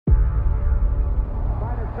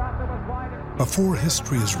Before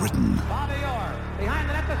history is written,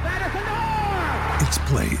 it's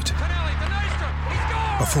played.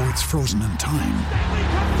 Before it's frozen in time,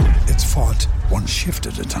 it's fought one shift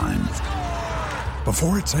at a time.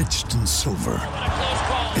 Before it's etched in silver,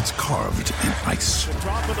 it's carved in ice.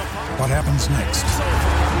 What happens next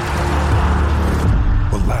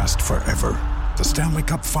will last forever. The Stanley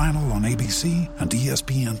Cup Final on ABC and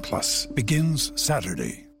ESPN Plus begins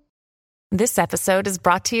Saturday. This episode is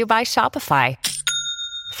brought to you by Shopify.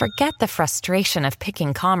 Forget the frustration of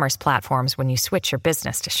picking commerce platforms when you switch your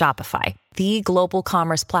business to Shopify, the global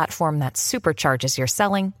commerce platform that supercharges your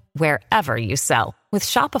selling wherever you sell. With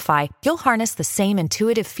Shopify, you'll harness the same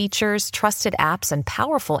intuitive features, trusted apps, and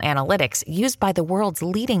powerful analytics used by the world's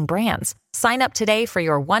leading brands. Sign up today for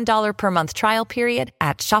your $1 per month trial period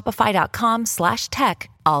at shopify.com/tech,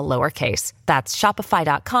 all lowercase. That's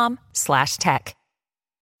shopify.com/tech.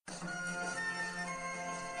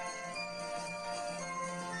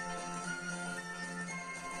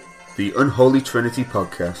 The Unholy Trinity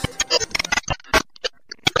Podcast.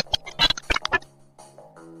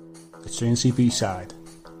 The Trinity B-side,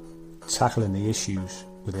 tackling the issues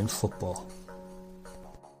within football.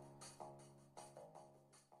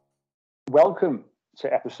 Welcome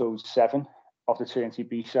to episode 7 of the Trinity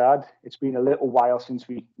B-side. It's been a little while since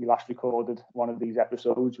we last recorded one of these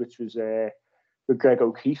episodes, which was with Greg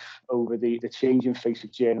O'Keefe over the changing face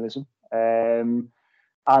of journalism. And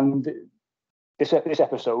this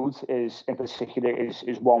episode is in particular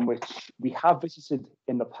is one which we have visited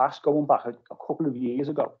in the past, going back a couple of years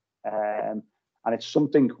ago. And it's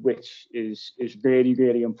something which is really,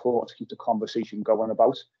 really important to keep the conversation going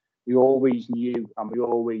about. We always knew and we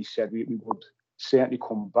always said we would certainly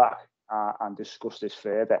come back and discuss this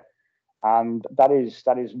further. And that is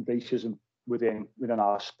racism within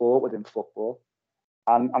our sport, within football.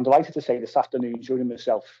 And I'm delighted to say this afternoon, joining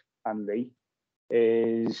myself and Lee,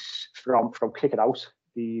 is from Kick It Out,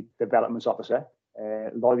 the development officer.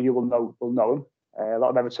 A lot of you will know him. A lot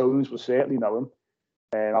of Evertonians will certainly know him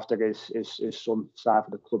after his son signed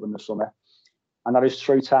for the club in the summer. And that is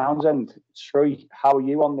Troy Townsend. Troy, how are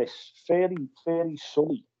you on this fairly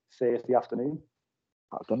sunny Thursday afternoon?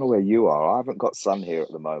 I don't know where you are. I haven't got sun here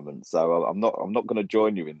at the moment, so I'm not going to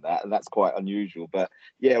join you in that, and that's quite unusual. But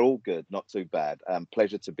yeah, all good, not too bad.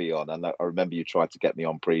 Pleasure to be on. And I remember you tried to get me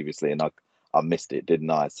on previously, and I missed it, didn't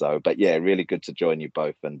I? So, but yeah, really good to join you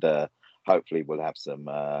both, and hopefully we'll have some.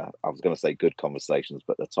 I was going to say good conversations,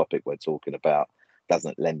 but the topic we're talking about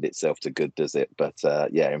doesn't lend itself to good, does it? But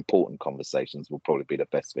yeah, important conversations will probably be the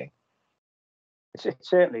best thing. It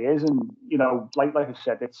certainly is, and like I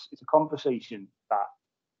said, it's a conversation that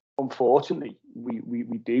unfortunately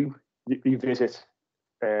we do revisit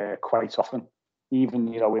quite often.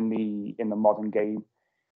 Even in the modern game,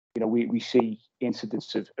 we see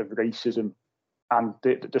incidents of racism, and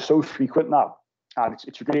they're so frequent now, and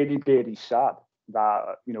it's really, really sad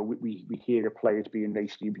that we hear of players being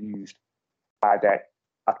racially abused either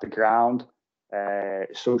at the ground.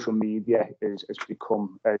 Social media has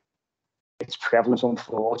become it's prevalent,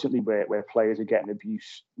 unfortunately, where players are getting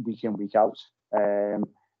abuse week in, week out, and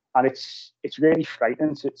it's really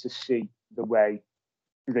frightening to see the way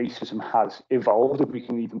racism has evolved, if we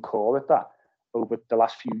can even call it that, over the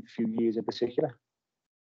last few years in particular.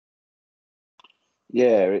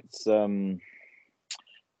 Yeah, it's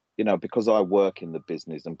because I work in the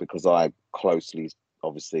business and because I closely,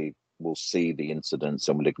 obviously, will see the incidents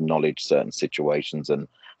and will acknowledge certain situations and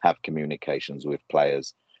have communications with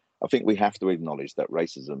players. I think we have to acknowledge that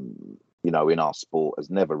racism, in our sport has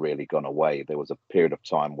never really gone away. There was a period of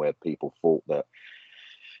time where people thought that,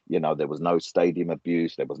 there was no stadium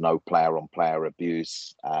abuse, there was no player-on-player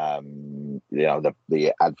abuse.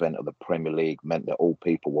 The advent of the Premier League meant that all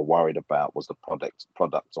people were worried about was the products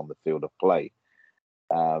on the field of play.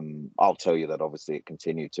 I'll tell you that obviously it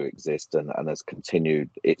continued to exist and has continued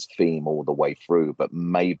its theme all the way through, but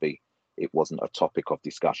maybe it wasn't a topic of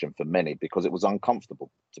discussion for many because it was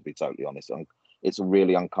uncomfortable, to be totally honest. It's a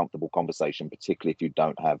really uncomfortable conversation, particularly if you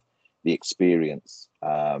don't have the experience.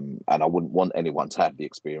 And I wouldn't want anyone to have the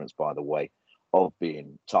experience, by the way, of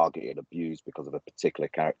being targeted, abused because of a particular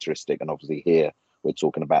characteristic. And obviously here we're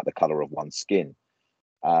talking about the colour of one's skin.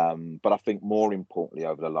 But I think more importantly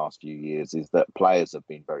over the last few years is that players have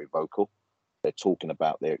been very vocal. They're talking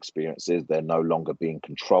about their experiences. They're no longer being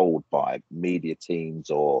controlled by media teams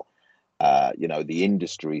or the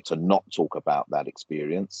industry to not talk about that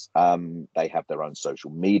experience. They have their own social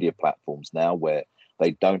media platforms now where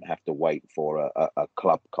they don't have to wait for a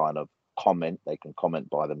club kind of comment. They can comment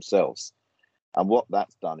by themselves. And what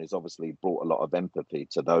that's done is obviously brought a lot of empathy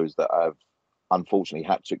to those that have unfortunately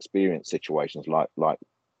had to experience situations like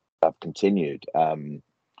have continued.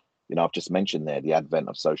 I've just mentioned there the advent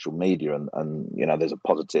of social media, and there's a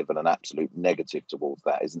positive and an absolute negative towards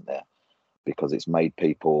that, isn't there? Because it's made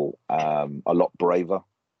people a lot braver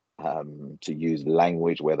to use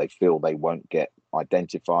language where they feel they won't get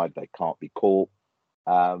identified, they can't be caught.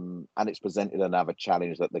 And it's presented another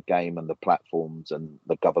challenge that the game and the platforms and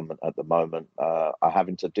the government at the moment are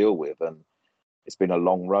having to deal with. And it's been a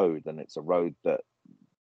long road, and it's a road that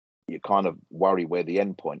you kind of worry where the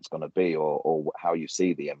end point's going to be, or how you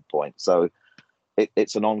see the end point. So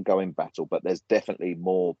it's an ongoing battle, but there's definitely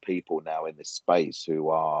more people now in this space who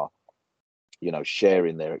are,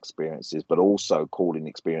 sharing their experiences, but also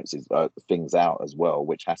calling things out as well,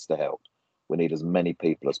 which has to help. We need as many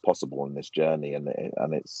people as possible on this journey, and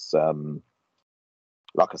it's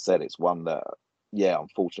like I said, it's one that,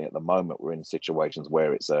 unfortunately at the moment we're in situations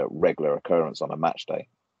where it's a regular occurrence on a match day.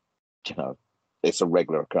 It's a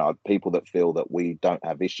regular occurrence. People that feel that we don't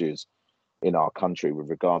have issues in our country with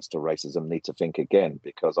regards to racism need to think again,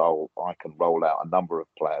 because I can roll out a number of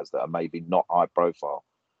players that are maybe not high profile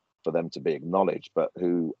for them to be acknowledged, but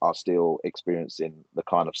who are still experiencing the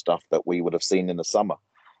kind of stuff that we would have seen in the summer.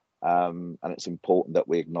 And it's important that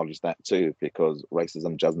we acknowledge that too, because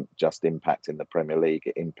racism doesn't just impact in the Premier League,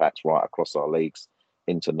 it impacts right across our leagues,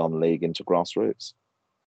 into non-league, into grassroots.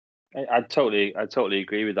 I totally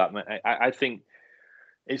agree with that, mate. I think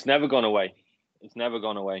it's never gone away. It's never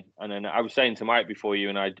gone away. And then I was saying to Mike before you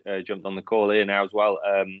and I jumped on the call here now as well.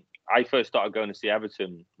 I first started going to see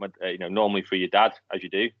Everton, normally for your dad, as you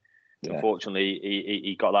do. Yeah. Unfortunately,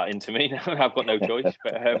 he got that into me. I've got no choice.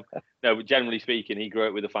 But generally speaking, he grew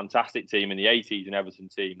up with a fantastic team in the 80s, an Everton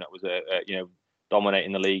team that was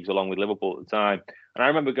dominating the leagues along with Liverpool at the time. And I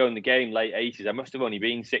remember going to the game late 80s. I must have only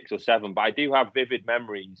been 6 or 7, but I do have vivid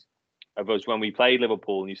memories of us when we played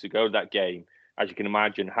Liverpool and used to go to that game. As you can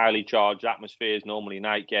imagine, highly charged atmospheres, normally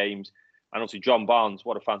night games. And also John Barnes,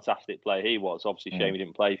 what a fantastic player he was. Obviously, shame he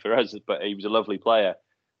didn't play for us, but he was a lovely player.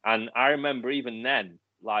 And I remember even then,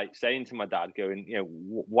 saying to my dad, going,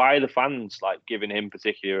 why are the fans giving him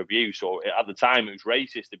particular abuse? Or at the time, it was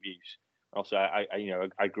racist abuse. Also,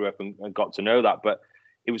 I grew up and got to know that, but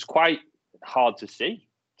it was quite hard to see,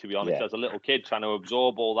 to be honest, as a little kid trying to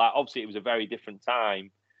absorb all that. Obviously, it was a very different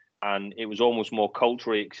time, and it was almost more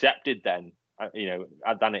culturally accepted then,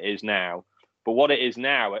 than it is now. But what it is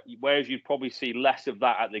now, whereas you'd probably see less of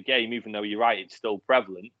that at the game, even though you're right, it's still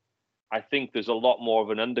prevalent. I think there's a lot more of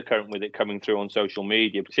an undercurrent with it coming through on social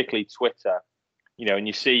media, particularly Twitter, and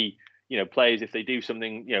you see, players, if they do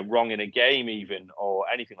something, wrong in a game even, or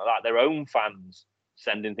anything like that, their own fans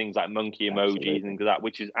sending things like monkey emojis and things like that,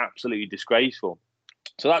 which is absolutely disgraceful.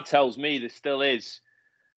 So that tells me there still is,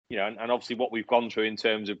 and obviously what we've gone through in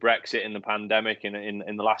terms of Brexit and the pandemic in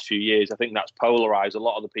the last few years, I think that's polarized a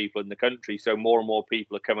lot of the people in the country. So more and more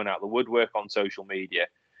people are coming out of the woodwork on social media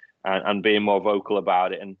and being more vocal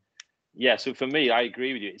about it. And yeah, so for me, I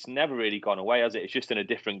agree with you. It's never really gone away, has it? It's just in a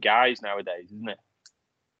different guise nowadays, isn't it?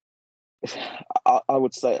 I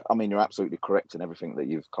would say, you're absolutely correct in everything that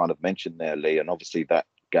you've kind of mentioned there, Lee. And obviously that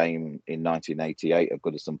game in 1988 at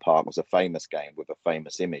Goodison Park was a famous game with a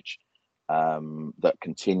famous image that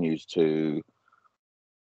continues to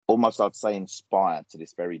almost, I'd say, inspire to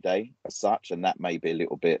this very day as such. And that may be a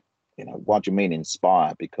little bit, what do you mean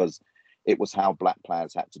inspire? Because it was how black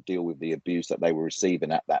players had to deal with the abuse that they were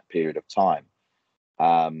receiving at that period of time.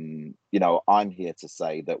 I'm here to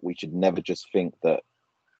say that we should never just think that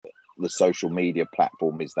the social media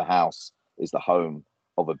platform is the home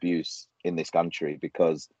of abuse in this country,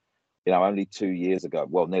 because, only 2 years ago,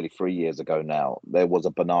 well, nearly 3 years ago now, there was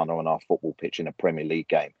a banana on our football pitch in a Premier League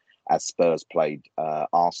game as Spurs played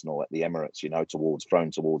Arsenal at the Emirates,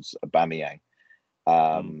 thrown towards Aubameyang.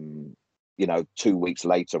 2 weeks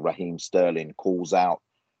later, Raheem Sterling calls out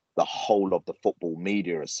the whole of the football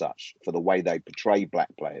media as such for the way they portray black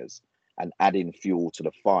players and adding fuel to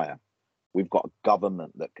the fire. We've got a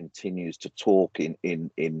government that continues to talk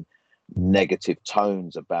in negative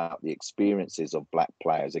tones about the experiences of black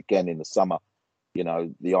players. Again, in the summer,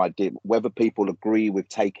 the idea, whether people agree with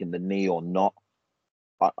taking the knee or not,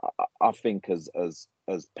 I think as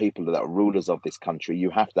people that are rulers of this country, you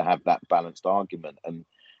have to have that balanced argument. And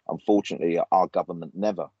unfortunately, our government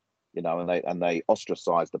never, and they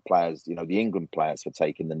ostracize the players, the England players for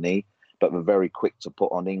taking the knee, but were very quick to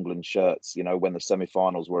put on England shirts, when the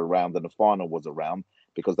semi-finals were around and the final was around,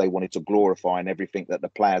 because they wanted to glorify in everything that the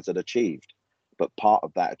players had achieved. But part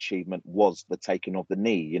of that achievement was the taking of the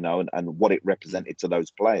knee, and what it represented to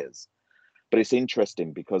those players. But it's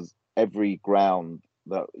interesting because every ground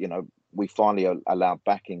that, we finally allowed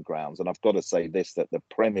back in grounds, and I've got to say this, that the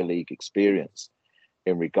Premier League experience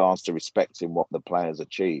in regards to respecting what the players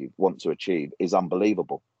want to achieve is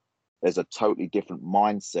unbelievable. There's a totally different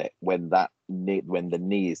mindset when the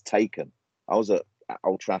knee is taken. I was at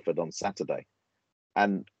Old Trafford on Saturday,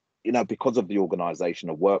 and because of the organisation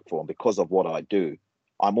I work for and because of what I do,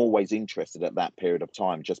 I'm always interested at that period of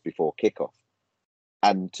time just before kickoff,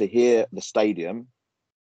 and to hear the stadium,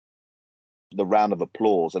 the round of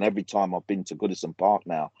applause, and every time I've been to Goodison Park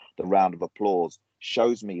now, the round of applause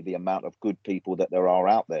shows me the amount of good people that there are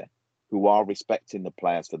out there who are respecting the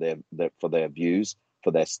players for their views,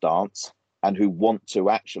 for their stance, and who want to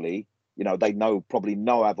actually, they know probably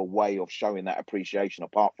no other way of showing that appreciation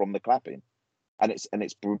apart from the clapping, and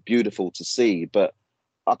it's beautiful to see,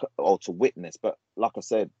 or to witness. But like I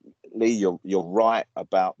said, Lee, you're right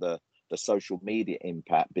about the social media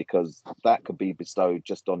impact, because that could be bestowed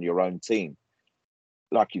just on your own team,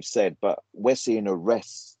 like you've said. But we're seeing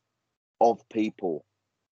arrests of people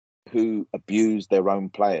who abuse their own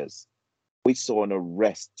players. We saw an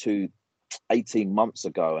arrest 18 months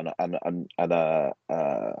ago and a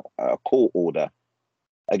court order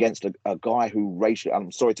against a guy who racially,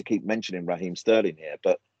 I'm sorry to keep mentioning Raheem Sterling here,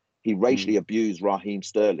 but he racially abused Raheem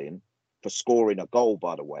Sterling for scoring a goal,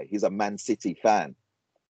 by the way. He's a Man City fan.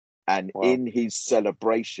 And in his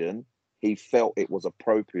celebration, he felt it was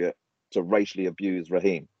appropriate to racially abuse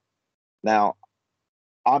Raheem. Now,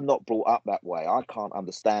 I'm not brought up that way. I can't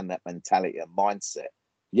understand that mentality and mindset.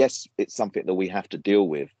 Yes, it's something that we have to deal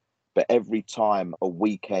with, but every time a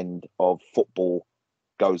weekend of football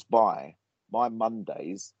goes by, my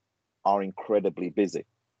Mondays are incredibly busy.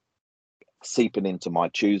 Seeping into my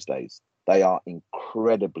Tuesdays, they are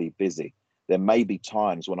incredibly busy. There may be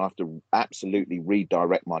times when I have to absolutely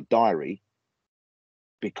redirect my diary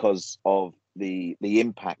because of the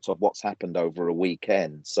impact of what's happened over a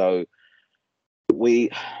weekend. So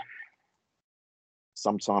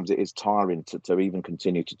sometimes it is tiring to even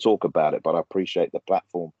continue to talk about it, but I appreciate the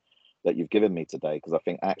platform that you've given me today, because I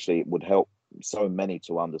think actually it would help so many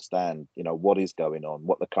to understand, what is going on,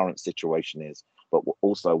 what the current situation is, but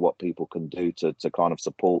also what people can do to kind of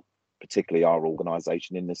support, particularly our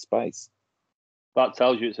organisation in this space. That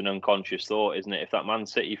tells you it's an unconscious thought, isn't it? If that Man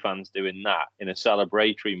City fan's doing that in a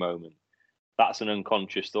celebratory moment, that's an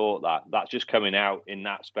unconscious thought. That's just coming out in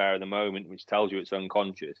that spare of the moment, which tells you it's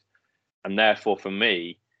unconscious. And therefore, for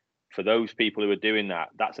me, for those people who are doing that,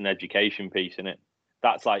 that's an education piece in it.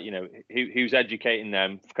 That's like, who's educating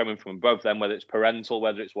them, coming from above them, whether it's parental,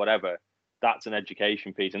 whether it's whatever. That's an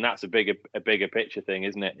education piece, and that's a bigger picture thing,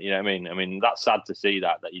 isn't it? You know what I mean? I mean, that's sad to see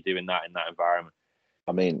that you're doing that in that environment.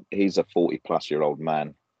 I mean, he's a 40-plus-year-old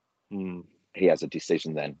man. He has a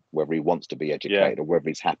decision then whether he wants to be educated or whether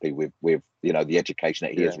he's happy with the education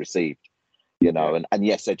that he has received. And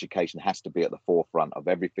yes, education has to be at the forefront of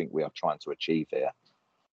everything we are trying to achieve here.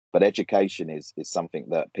 But education is something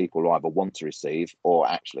that people either want to receive or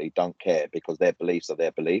actually don't care, because their beliefs are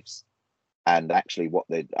their beliefs. And actually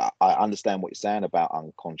I understand what you're saying about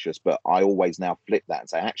unconscious, but I always now flip that and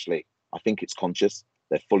say, actually, I think it's conscious.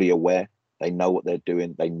 They're fully aware. They know what they're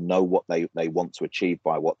doing. They know what they want to achieve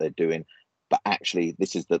by what they're doing. But actually,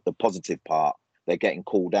 this is the positive part. They're getting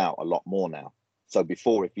called out a lot more now. So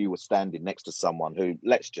before, if you were standing next to someone who,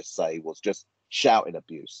 let's just say, was just shouting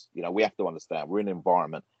abuse, we have to understand we're in an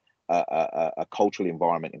environment, a cultural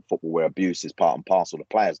environment in football where abuse is part and parcel. The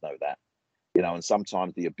players know that, and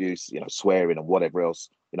sometimes the abuse, swearing and whatever else,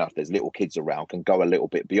 if there's little kids around, can go a little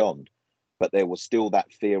bit beyond. But there was still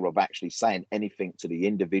that fear of actually saying anything to the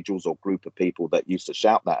individuals or group of people that used to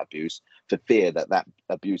shout that abuse, for fear that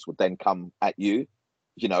abuse would then come at you,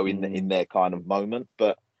 in their kind of moment.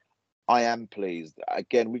 But I am pleased.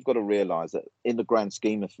 Again, we've got to realise that in the grand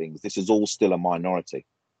scheme of things, this is all still a minority.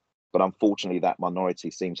 But unfortunately, that minority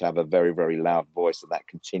seems to have a very, very loud voice, and that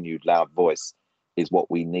continued loud voice is what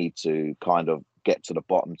we need to kind of get to the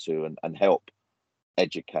bottom to and help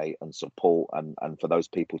educate and support and for those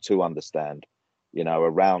people to understand,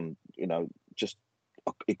 around, just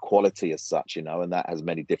equality as such, and that has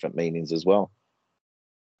many different meanings as well.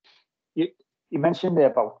 You mentioned there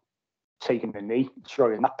about taking the knee,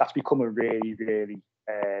 Troy, and that's become a really, really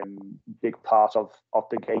big part of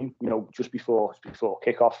the game. Just before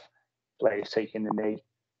kickoff, players taking the knee,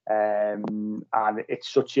 and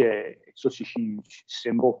it's such a huge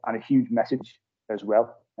symbol and a huge message as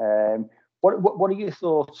well. What are your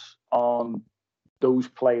thoughts on those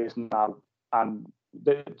players now? And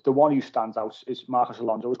the one who stands out is Marcos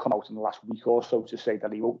Alonso, who's come out in the last week or so to say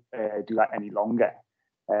that he won't do that any longer.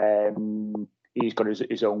 He's got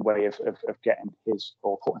his own way of getting his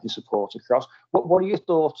or putting his support across. What are your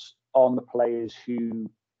thoughts on the players who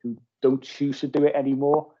don't choose to do it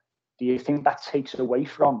anymore? do you think that takes away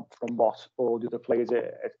from what all the other players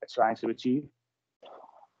are trying to achieve?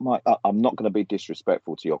 Mike, I'm not going to be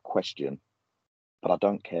disrespectful to your question, but I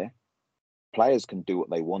don't care. Players can do what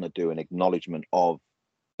they want to do in acknowledgement of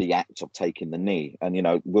the act of taking the knee. And,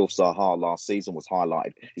 Will Zaha last season was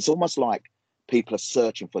highlighted. It's almost like people are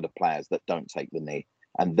searching for the players that don't take the knee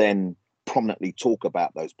and then prominently talk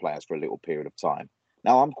about those players for a little period of time.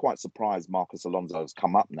 Now, I'm quite surprised Marcos Alonso has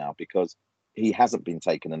come up now because he hasn't been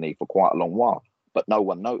taking the knee for quite a long while, but no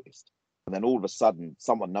one noticed. And then all of a sudden,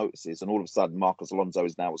 someone notices, and all of a sudden, Marcos Alonso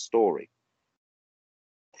is now a story.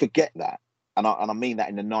 Forget that. And I mean that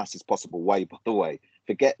in the nicest possible way, by the way.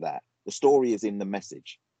 Forget that. The story is in the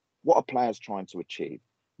message. What are players trying to achieve?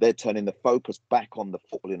 They're turning the focus back on the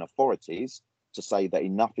footballing authorities to say that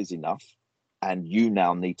enough is enough. And you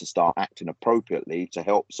now need to start acting appropriately to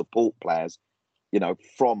help support players,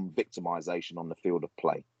 from victimization on the field of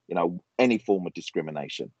play, any form of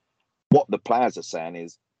discrimination. What the players are saying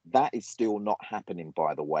is that is still not happening,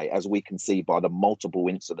 by the way, as we can see by the multiple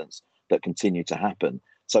incidents that continue to happen.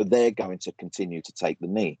 So they're going to continue to take the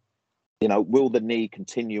knee. Will the knee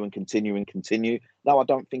continue and continue and continue? No, I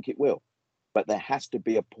don't think it will. But there has to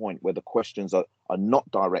be a point where the questions are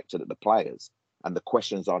not directed at the players and the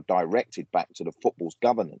questions are directed back to the football's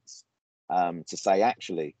governance to say,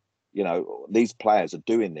 actually, these players are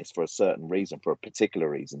doing this for a certain reason, for a particular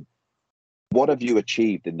reason. What have you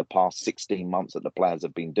achieved in the past 16 months that the players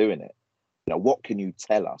have been doing it? What can you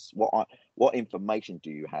tell us? What information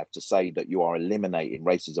do you have to say that you are eliminating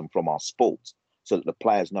racism from our sport so that the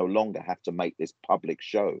players no longer have to make this public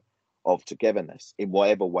show of togetherness in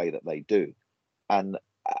whatever way that they do? And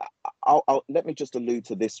let me just allude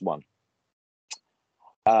to this one.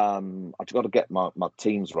 I've got to get my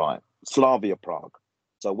teams right. Slavia Prague.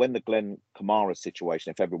 So when the Glenn Kamara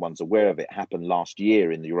situation, if everyone's aware of it, happened last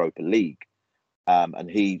year in the Europa League,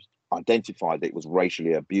 and he identified that it was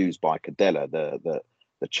racially abused by Kadela,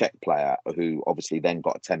 the Czech player, who obviously then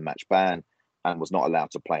got a 10-match ban and was not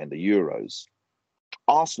allowed to play in the Euros.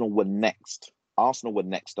 Arsenal were next. Arsenal were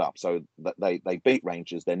next up. So they beat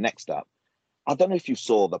Rangers, they're next up. I don't know if you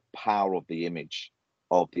saw the power of the image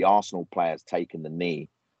of the Arsenal players taking the knee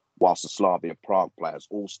whilst the Slavia Prague players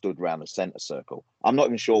all stood around the centre circle. I'm not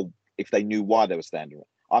even sure if they knew why they were standing.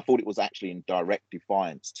 I thought it was actually in direct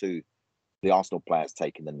defiance to the Arsenal players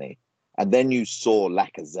taking the knee. And then you saw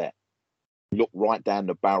Lacazette look right down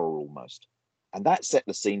the barrel almost. And that set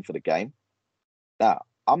the scene for the game. Now,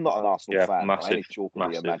 I'm not an Arsenal fan by any chalk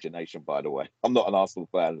of the imagination, by the way. I'm not an Arsenal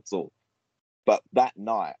fan at all. But that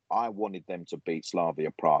night, I wanted them to beat Slavia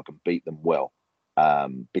Prague and beat them well.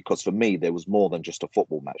 Because for me, there was more than just a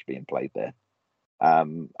football match being played there.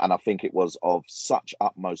 And I think it was of such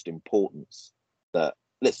utmost importance that,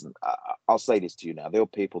 listen, I'll say this to you now. There are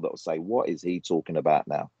people that will say, what is he talking about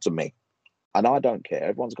now to me? And I don't care.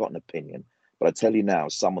 Everyone's got an opinion. But I tell you now,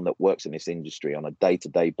 as someone that works in this industry on a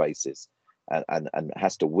day-to-day basis and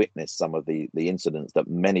has to witness some of the incidents that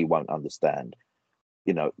many won't understand,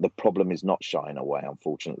 the problem is not shying away,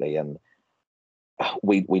 unfortunately. And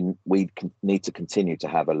we need to continue to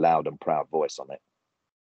have a loud and proud voice on it.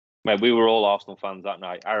 Mate, we were all Arsenal fans that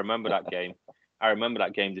night. I remember that game. I remember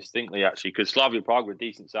that game distinctly, actually, because Slavia Prague were a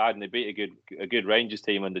decent side and they beat a good Rangers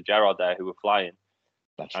team under Gerrard there, who were flying.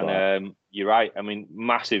 That's right. You're right. I mean,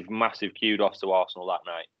 massive kudos to Arsenal that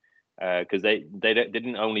night because they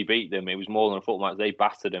didn't only beat them; it was more than a football match. They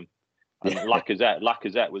battered them. And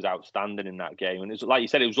Lacazette was outstanding in that game. And it's like you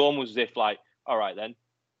said, it was almost as if like, all right then,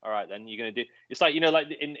 you're going to do. It's like like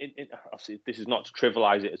in obviously this is not to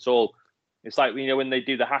trivialize it at all. It's like when they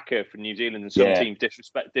do the haka for New Zealand and some teams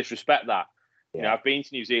disrespect that. Yeah. I've been to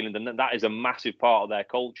New Zealand and that is a massive part of their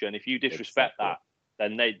culture. And if you disrespect that,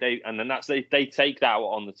 then they take that out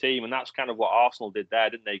on the team, and that's kind of what Arsenal did there,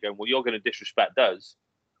 didn't they? Going, well, you're going to disrespect us.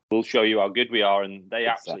 We'll show you how good we are, and they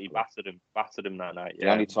absolutely battered him that night. The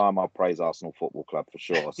only time I praise Arsenal Football Club for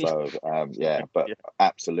sure. So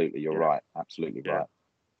absolutely, you're right. Absolutely right.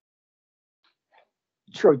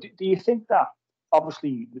 Sure. Do you think that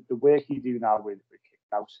obviously the work you do now with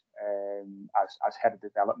Kickhouse as head of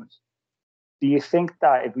development, do you think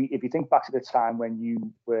that if you think back to the time when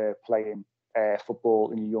you were playing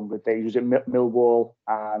football in your younger days, was it Millwall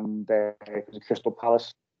and was it Crystal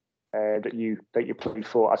Palace that you played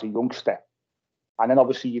for as a youngster, and then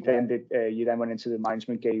obviously you then went into the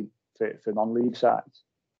management game for non-league sides.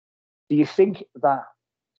 Do you think that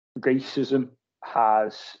racism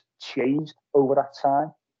has changed over that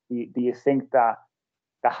time? Do you think that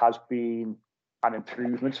there has been an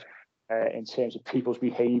improvement in terms of people's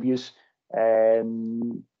behaviours?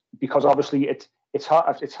 Because obviously it's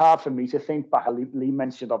hard. It's hard for me to think back. Lee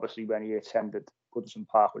mentioned obviously when he attended Goodison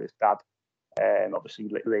Park with his dad, obviously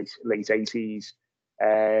late 80s.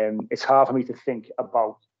 It's hard for me to think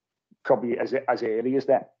about probably as early as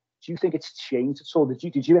that. Do you think it's changed at all?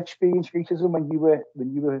 Did you experience racism when you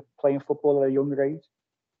were playing football at a younger age?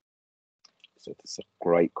 So it's a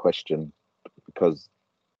great question, because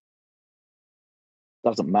it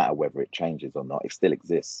doesn't matter whether it changes or not; it still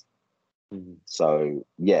exists. Mm-hmm. So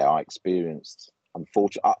yeah, I experienced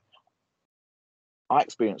racism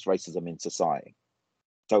in society.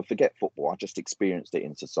 So forget football; I just experienced it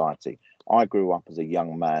in society. I grew up as a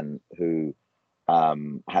young man who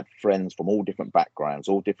had friends from all different backgrounds,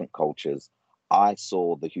 all different cultures. I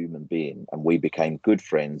saw the human being, and we became good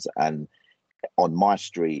friends. And on my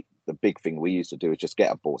street, the big thing we used to do is just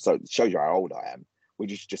get a ball. So it shows you how old I am. We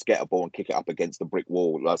just get a ball and kick it up against the brick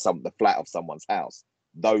wall, or the flat of someone's house.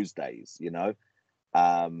 Those days, you know.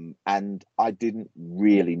 And I didn't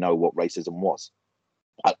really know what racism was.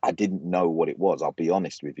 I didn't know what it was. I'll be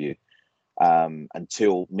honest with you.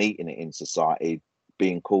 Until meeting it in society,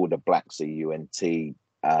 being called a black cunt,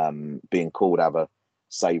 being called other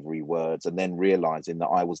savoury words, and then realising that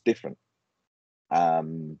I was different.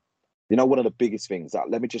 You know, one of the biggest things,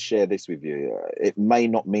 let me just share this with you. It may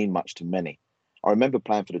not mean much to many. I remember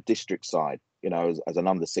playing for the district side, you know, as an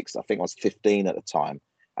under six. I think I was 15 at the time.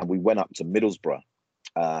 And we went up to Middlesbrough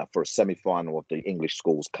for a semi-final of the English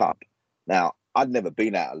Schools Cup. Now, I'd never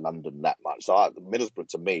been out of London that much. So Middlesbrough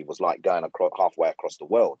to me was like going halfway across the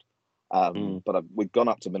world. But we'd gone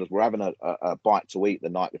up to Middlesbrough. We're having a bite to eat the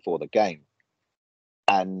night before the game.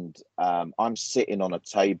 And I'm sitting on a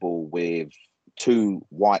table with two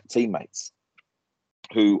white teammates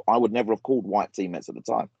who I would never have called white teammates at the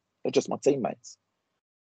time. They're just my teammates.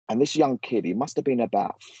 And this young kid, he must have been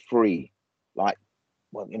about 3, like,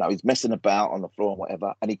 well, you know, he's messing about on the floor and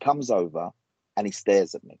whatever. And he comes over and he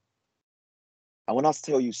stares at me. And when I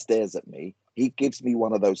tell you stares at me, he gives me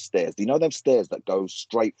one of those stares. Do you know those stares that go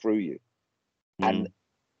straight through you? And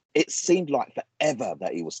it seemed like forever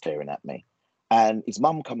that he was staring at me. And his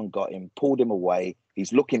mum come and got him, pulled him away.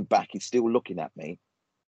 He's looking back. He's still looking at me.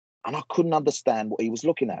 And I couldn't understand what he was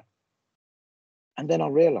looking at. And then I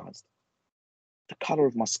realised the colour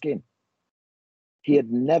of my skin. He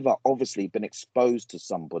had never obviously been exposed to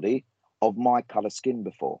somebody of my colour skin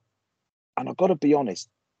before. And I've got to be honest,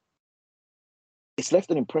 it's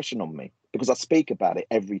left an impression on me because I speak about it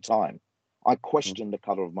every time. I questioned the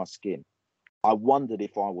colour of my skin. I wondered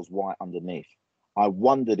if I was white underneath. I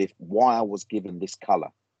wondered why I was given this colour.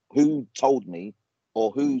 Who told me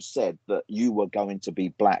or who said that you were going to be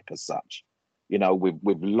black as such, you know,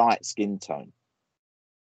 with light skin tone?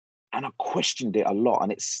 And I questioned it a lot,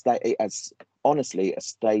 and it has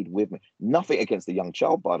stayed with me. Nothing against the young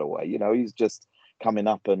child, by the way. You know, he's just coming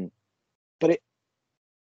up, but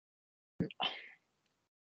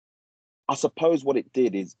I suppose what it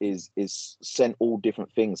did is sent all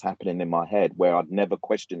different things happening in my head where I'd never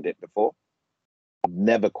questioned it before. I've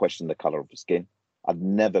never questioned the colour of the skin. I've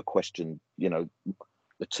never questioned, you know,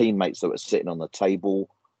 the teammates that were sitting on the table,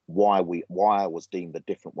 why I was deemed the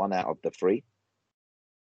different one out of the 3.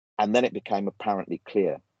 And then it became apparently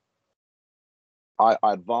clear. I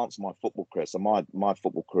advanced my football career. So my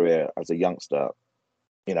football career as a youngster,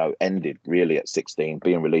 you know, ended really at 16,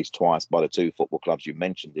 being released twice by the 2 football clubs you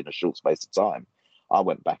mentioned in a short space of time. I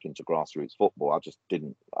went back into grassroots football. I just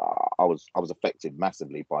didn't. I was affected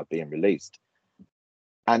massively by being released.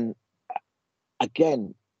 And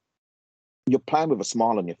again, you're playing with a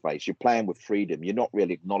smile on your face. You're playing with freedom. You're not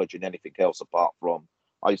really acknowledging anything else apart from,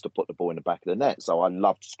 I used to put the ball in the back of the net, so I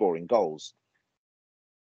loved scoring goals.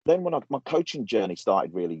 Then when my coaching journey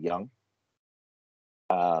started really young,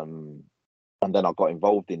 and then I got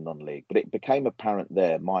involved in non-league, but it became apparent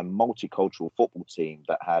there, my multicultural football team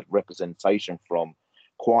that had representation from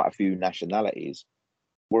quite a few nationalities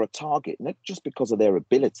were a target, not just because of their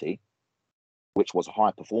ability, which was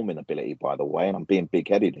high-performing ability, by the way, and I'm being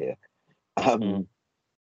big-headed here,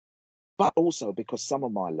 but also because some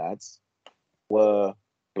of my lads were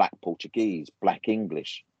Black Portuguese, Black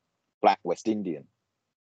English, Black West Indian,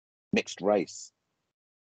 mixed race.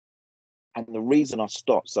 And the reason I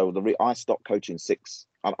stopped, I stopped coaching 6,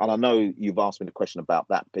 and I know you've asked me the question about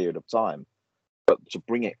that period of time, but to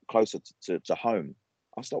bring it closer to home,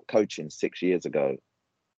 I stopped coaching 6 years ago,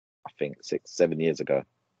 I think 7 years ago.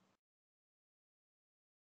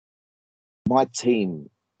 My team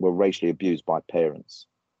were racially abused by parents.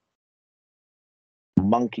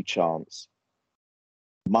 Monkey chants,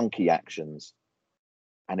 monkey actions,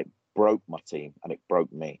 and it broke my team and it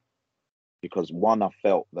broke me. Because one, I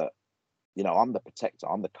felt that, you know, I'm the protector,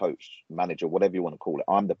 I'm the coach, manager, whatever you want to call it,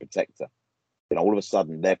 I'm the protector. all of a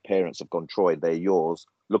sudden their parents have gone, Troy, they're yours,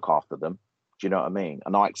 look after them. Do you know what I mean?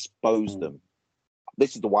 And I expose them.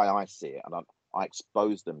 This is the way I see it. And I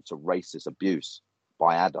expose them to racist abuse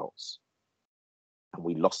by adults. And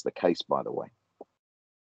we lost the case, by the way.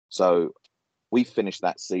 So we finished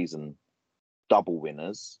that season double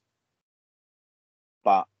winners.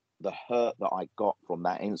 But the hurt that I got from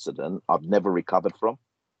that incident, I've never recovered from.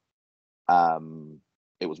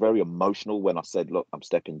 It was very emotional when I said, look, I'm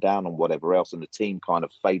stepping down and whatever else. And the team kind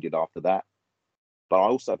of faded after that. But I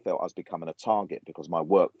also felt I was becoming a target because my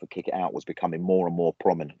work for Kick It Out was becoming more and more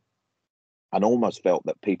prominent. And almost felt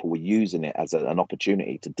that people were using it as an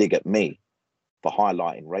opportunity to dig at me for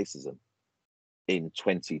highlighting racism in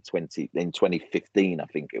 2015, I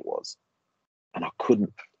think it was. And I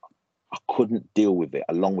couldn't deal with it,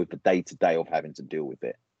 along with the day-to-day of having to deal with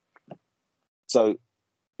it. So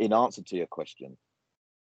in answer to your question,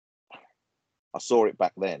 I saw it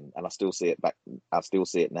back then and I still see it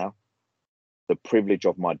now. The privilege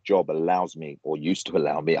of my job allows me, or used to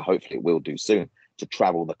allow me, hopefully it will do soon, to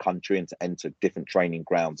travel the country and to enter different training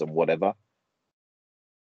grounds and whatever.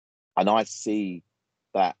 And I see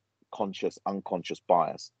that conscious, unconscious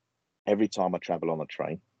bias every time I travel on a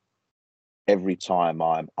train, every time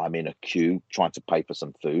I'm in a queue trying to pay for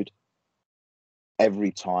some food,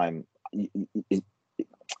 every time.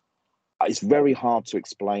 It's very hard to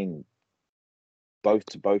explain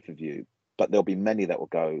to both of you, but there'll be many that will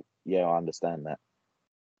go, yeah, I understand that.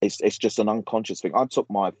 It's just an unconscious thing. I took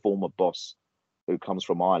my former boss, who comes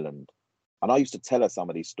from Ireland, and I used to tell her some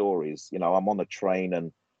of these stories. I'm on the train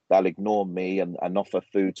and they'll ignore me and offer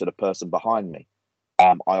food to the person behind me.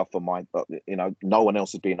 I offer mine, but no one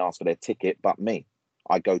else is being asked for their ticket but me.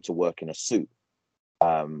 I go to work in a suit.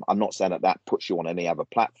 I'm not saying that puts you on any other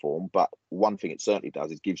platform, but one thing it certainly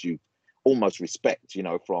does is gives you almost respect,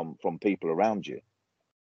 from people around you.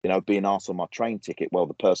 Being asked for my train ticket, well,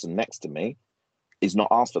 the person next to me is not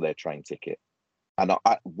asked for their train ticket. And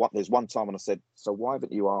there's one time when I said, so why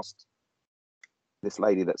haven't you asked this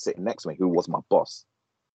lady that's sitting next to me, who was my boss?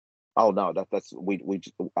 Oh no,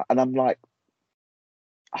 and I'm like,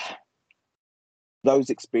 those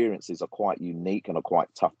experiences are quite unique and are quite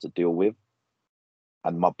tough to deal with.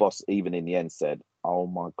 And my boss, even in the end, said, oh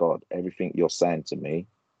my God, everything you're saying to me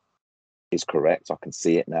is correct. I can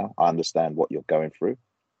see it now. I understand what you're going through.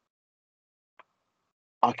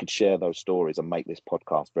 I could share those stories and make this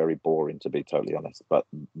podcast very boring, to be totally honest. But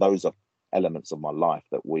those are elements of my life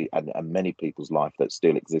that and many people's life that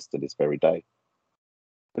still exist to this very day.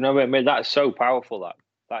 But no, I mean, that's so powerful.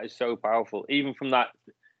 That is so powerful. Even from that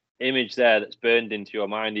image there that's burned into your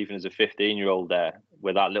mind, even as a 15-year-old there,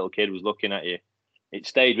 where that little kid was looking at you, it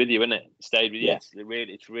stayed with you, isn't it? It stayed with you. Yeah.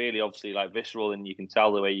 It's really obviously like visceral, and you can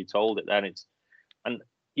tell the way you told it then.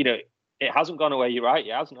 It hasn't gone away. You're right.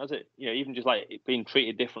 It hasn't, has it? Even just like it being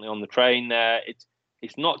treated differently on the train there.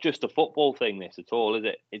 It's not just a football thing, this at all, is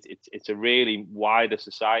it? It's a really wider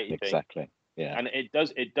society thing. Exactly. Yeah. And it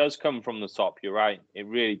does come from the top. You're right. It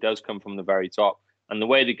really does come from the very top. And the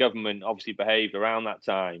way the government obviously behaved around that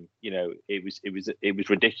time, it was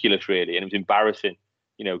ridiculous, really, and it was embarrassing.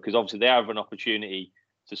 Because obviously they have an opportunity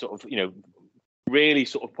to sort of, really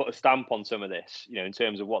sort of put a stamp on some of this, in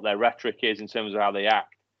terms of what their rhetoric is, in terms of how they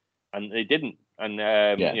act. And they didn't. And,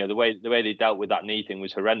 the way they dealt with that knee thing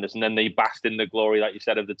was horrendous. And then they basked in the glory, like you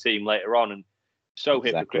said, of the team later on. And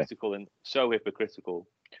hypocritical.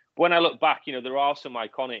 But when I look back, there are some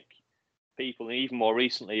iconic people, and even more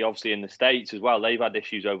recently, obviously in the States as well, they've had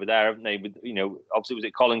issues over there, haven't they? With, obviously, was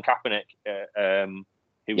it Colin Kaepernick,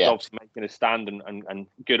 who was obviously making a stand, and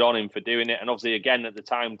good on him for doing it. And obviously, again, at the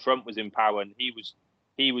time Trump was in power, and he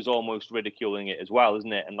was almost ridiculing it as well,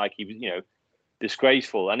 isn't it? And like he was,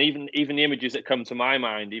 disgraceful. And even the images that come to my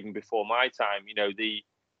mind, even before my time, the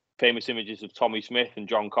famous images of Tommy Smith and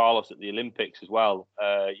John Carlos at the Olympics as well.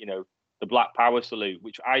 The Black Power salute,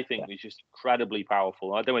 which I think was just incredibly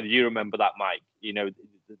powerful. I don't know whether you remember that, Mike. The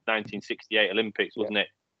 1968 Olympics, wasn't it?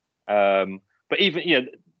 But even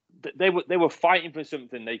they were fighting for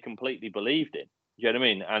something they completely believed in. Do you know what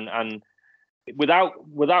I mean? And without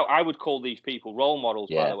I would call these people role models.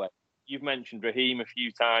 By the way, you've mentioned Raheem a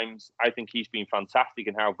few times. I think he's been fantastic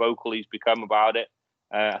in how vocal he's become about it.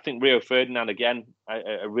 I think Rio Ferdinand, again,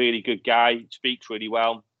 a really good guy, speaks really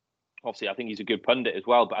well. Obviously, I think he's a good pundit as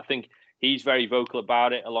well, but I think he's very vocal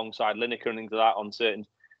about it alongside Lineker and things like that on certain.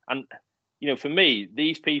 And, for me,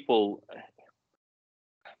 these people,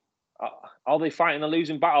 are they fighting a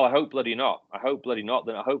losing battle? I hope bloody not. I hope bloody not.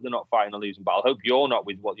 I hope they're not fighting a losing battle. I hope you're not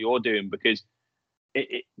with what you're doing, because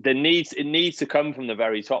it needs to come from the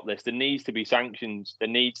very top list. There needs to be sanctions. There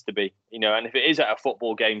needs to be, and if it is at a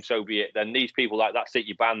football game, so be it. Then these people like that, sit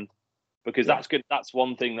you banned. because that's good. That's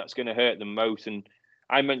one thing that's going to hurt them most. And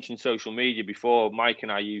I mentioned social media before. Mike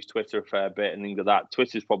and I use Twitter a fair bit and things like that.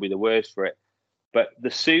 Twitter's probably the worst for it. But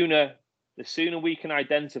the sooner we can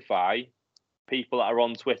identify people that are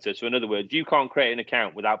on Twitter. So in other words, you can't create an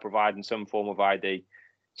account without providing some form of ID.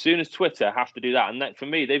 As soon as Twitter have to do that, and that, for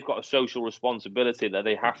me, they've got a social responsibility that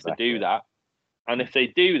they have to do that. And if they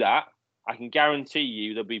do that, I can guarantee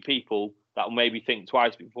you there'll be people that will maybe think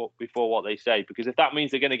twice before what they say. Because if that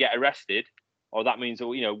means they're going to get arrested, or that means,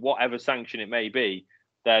 whatever sanction it may be,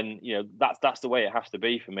 then that's the way it has to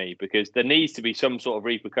be for me. Because there needs to be some sort of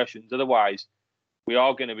repercussions. Otherwise, we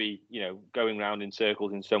are going to be, going round in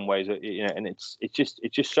circles in some ways. And it's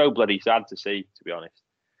just so bloody sad to see, to be honest.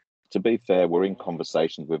 To be fair, we're in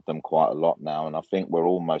conversations with them quite a lot now, and I think we're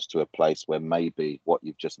almost to a place where maybe what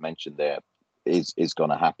you've just mentioned there is going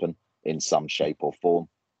to happen in some shape or form.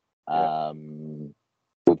 Yeah.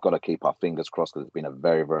 We've got to keep our fingers crossed because it's been a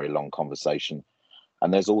very, very long conversation.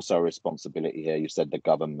 And there's also a responsibility here. You said the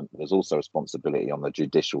government. There's also a responsibility on the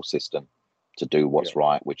judicial system to do what's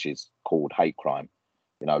right, which is called hate crime.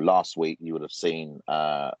 Last week you would have seen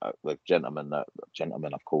the gentleman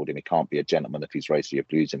I've called him. He can't be a gentleman if he's racially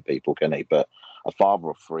abusing people, can he? But a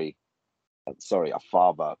father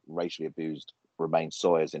racially abused Romain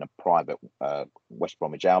Sawyers in a private West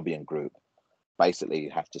Bromwich Albion group. Basically,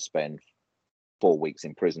 you have to spend 4 weeks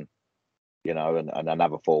in prison, and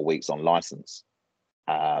another 4 weeks on license.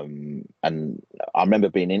 And I remember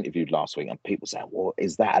being interviewed last week, and people saying, "Well,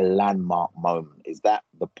 is that a landmark moment? Is that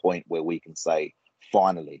the point where we can say,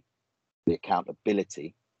 finally, the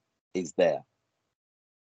accountability is there?"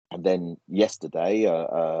 And then yesterday,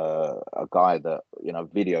 a guy that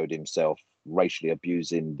videoed himself racially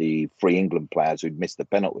abusing the 3 England players who'd missed the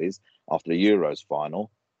penalties after the Euros final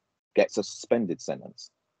gets a suspended sentence.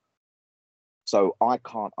 So I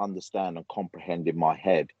can't understand and comprehend in my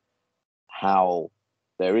head how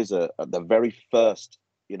there is the very first,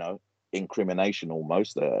 incrimination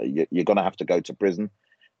almost. You're going to have to go to prison.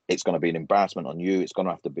 It's going to be an embarrassment on you. It's going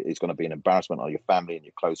to be an embarrassment on your family and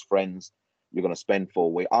your close friends. You're going to spend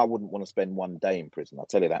 4 weeks. I wouldn't want to spend 1 day in prison. I'll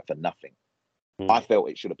tell you that for nothing. I felt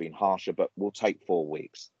it should have been harsher, but we'll take 4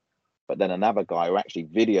 weeks. But then another guy who actually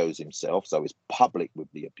videos himself, so is public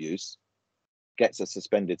with the abuse, gets a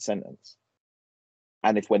suspended sentence.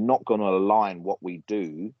 And if we're not going to align what we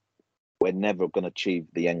do, we're never going to achieve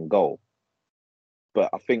the end goal. But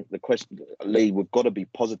I think the question, Lee, we've got to be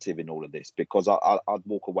positive in all of this, because I'd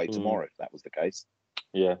walk away tomorrow if that was the case.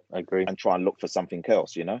 Yeah, I agree. And try and look for something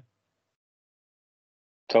else,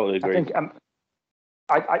 Totally agree. I think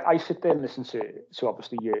I sit there and listen to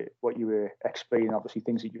obviously what you were explaining, obviously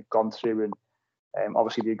things that you've gone through, and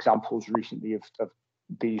obviously the examples recently of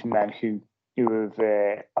these men who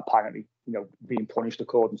have apparently being punished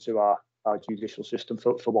according to our judicial system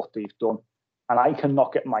for what they've done. And I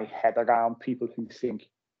cannot get my head around people who think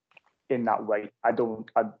in that way. I don't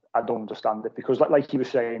understand it, because like you were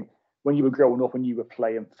saying, when you were growing up and you were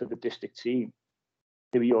playing for the district team,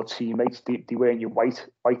 they were your teammates. They weren't your white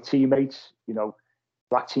teammates,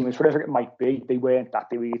 black teammates, whatever it might be. They weren't that.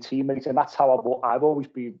 They were your teammates, and that's how I've always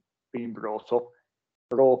been brought up.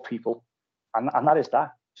 For all people, and that is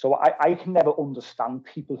that. So I can never understand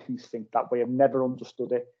people who think that way. I've never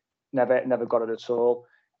understood it. Never got it at all.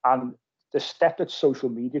 And the step that social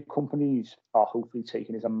media companies are hopefully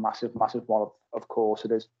taking is a massive, massive one. Of course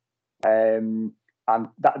it is. And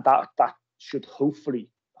that should hopefully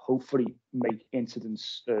make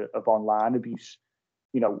incidents of online abuse,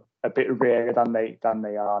 a bit rarer than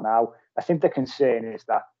they are now. I think the concern is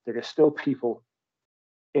that there are still people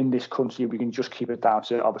in this country, we can just keep it down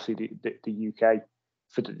to obviously the UK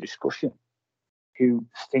for the discussion, who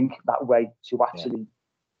think that way, to actually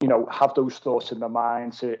have those thoughts in their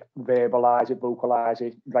mind, to verbalize it, vocalize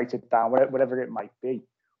it, write it down, whatever it might be.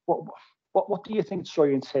 What do you think,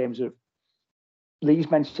 Troy, in terms of, Lee's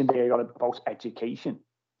mentioned earlier on about education?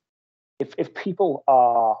 If people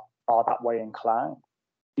are that way inclined,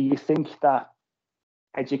 do you think that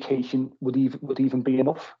education would even be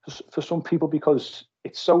enough for some people? Because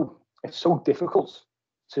it's so difficult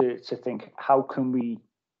to think, how can we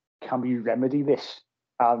remedy this?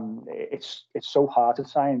 It's so hard to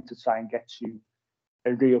try and get to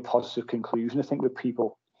a real positive conclusion, I think, with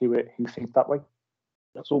people who think that way.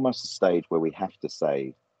 That's almost a stage where we have to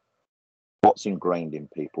say what's ingrained in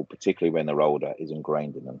people, particularly when they're older, is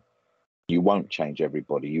ingrained in them. You won't change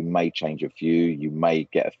everybody. You may change a few. You may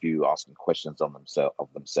get a few asking questions of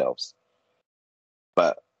themselves.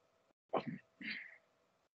 But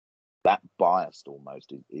that bias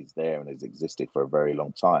almost is there and has existed for a very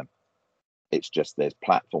long time. It's just there's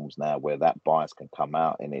platforms now where that bias can come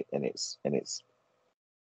out in its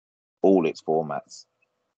all its formats.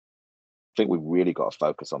 I think we've really got to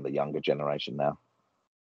focus on the younger generation now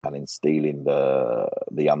and instilling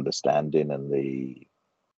the understanding and the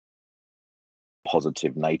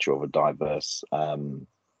positive nature of a diverse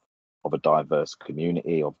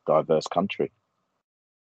community, of diverse country.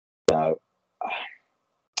 Now,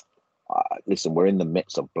 listen, we're in the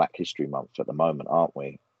midst of Black History Month at the moment, aren't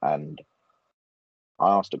we? And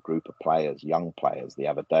I asked a group of players, young players, the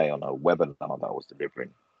other day on a webinar that I was delivering,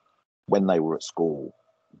 when they were at school,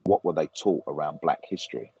 what were they taught around Black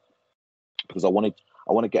history? Because I want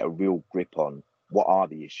to get a real grip on what are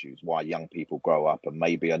the issues, why young people grow up and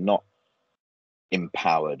maybe are not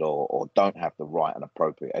empowered or don't have the right and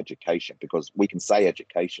appropriate education. Because we can say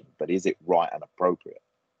education, but is it right and appropriate?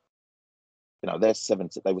 You know,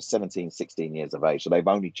 they were 17, 16 years of age, so they've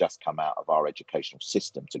only just come out of our educational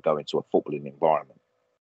system to go into a footballing environment.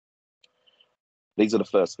 These are the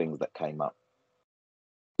first things that came up: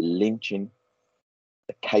 lynching,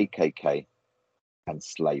 the KKK, and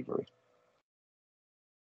slavery.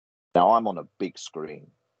 Now, I'm on a big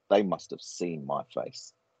screen. They must have seen my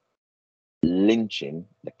face. Lynching,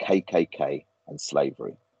 the KKK, and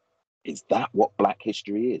slavery. Is that what Black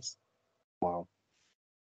history is? Wow.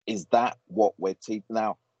 Is that what we're teaching?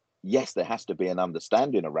 Now, yes, there has to be an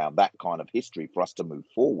understanding around that kind of history for us to move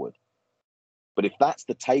forward. But if that's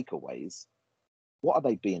the takeaways, what are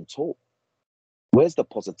they being taught? Where's the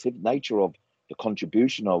positive nature of the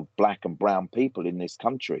contribution of Black and brown people in this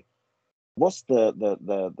country? What's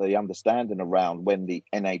the understanding around when the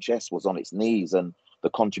NHS was on its knees and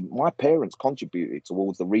my parents contributed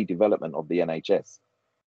towards the redevelopment of the NHS?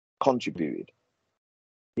 Contributed.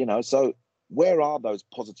 You know, so where are those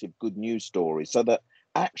positive good news stories so that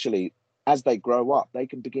actually, as they grow up, they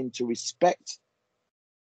can begin to respect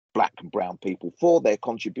Black and brown people for their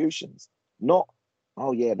contributions? Not,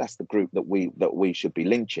 oh yeah, that's the group that we should be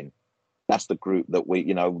lynching. That's the group that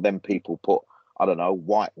then people put, I don't know,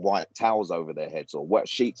 white towels over their heads or wet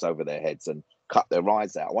sheets over their heads and cut their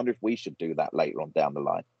eyes out. I wonder if we should do that later on down the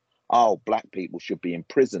line. Oh, Black people should be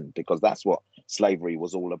imprisoned because that's what slavery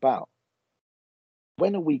was all about.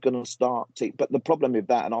 When are we going to start? But the problem with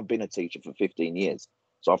that, and I've been a teacher for 15 years,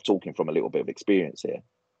 so I'm talking from a little bit of experience here.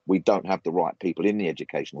 We don't have the right people in the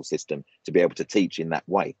educational system to be able to teach in that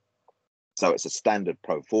way. So it's a standard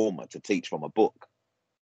pro forma to teach from a book.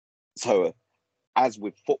 So as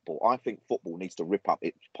with football, I think football needs to rip up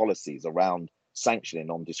its policies around sanctioning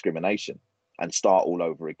on discrimination and start all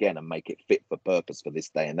over again and make it fit for purpose for this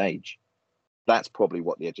day and age. That's probably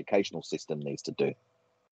what the educational system needs to do.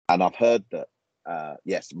 And I've heard that,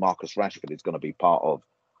 yes, Marcus Rashford is going to be part of,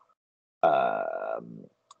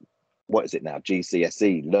 what is it now,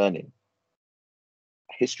 GCSE learning.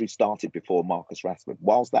 History started before Marcus Rashford.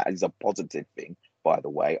 Whilst that is a positive thing, by the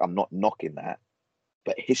way, I'm not knocking that,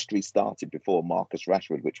 but history started before Marcus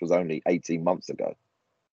Rashford, which was only 18 months ago.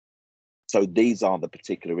 So these are the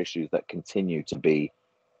particular issues that continue to be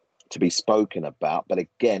spoken about. But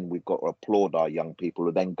again, we've got to applaud our young people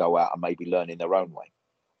who then go out and maybe learn in their own way,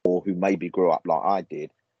 or who maybe grew up like I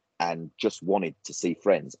did and just wanted to see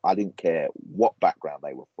friends. I didn't care what background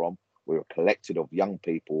they were from. We were a collective of young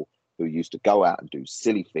people who used to go out and do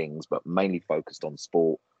silly things, but mainly focused on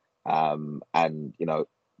sport. And, you know,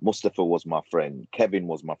 Mustafa was my friend, Kevin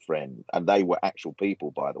was my friend, and they were actual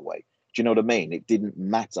people, by the way. Do you know what I mean? It didn't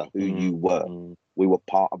matter who you were. We were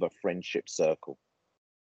part of a friendship circle.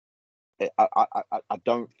 I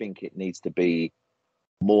don't think it needs to be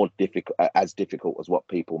more difficult, as difficult as what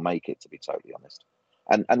people make it, to be totally honest.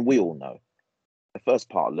 And we all know the first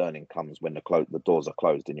part of learning comes when the doors are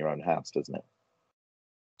closed in your own house, doesn't it?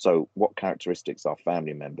 So what characteristics are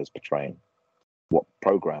family members portraying? What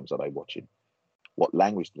programs are they watching? What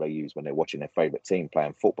language do they use when they're watching their favourite team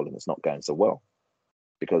playing football and it's not going so well?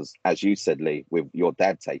 Because as you said, Lee, with your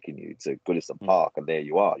dad taking you to Goodison Park and there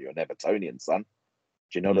you are, you're an Evertonian, son.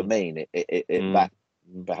 Do you know what I mean? That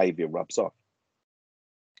behaviour rubs off.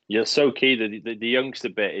 You're so key. The youngster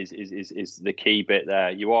bit is the key bit there.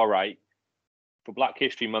 You are right. For Black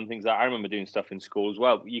History Month, things that I remember doing stuff in school as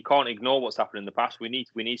well. You can't ignore what's happened in the past. We need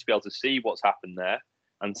to be able to see what's happened there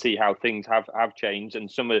and see how things have changed.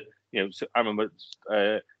 And some of, I remember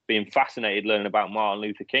being fascinated learning about Martin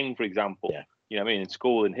Luther King, for example. Yeah. You know what I mean, in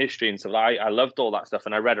school and history and stuff. I loved all that stuff,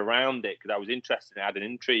 and I read around it because I was interested in it, had an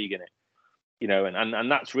intrigue in it.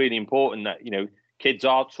 And that's really important that kids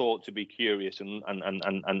are taught to be curious and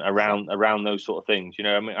around those sort of things.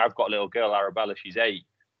 I mean, I've got a little girl, Arabella, she's 8.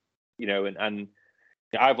 And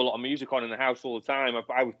I have a lot of music on in the house all the time.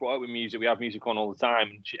 I was brought up with music. We have music on all the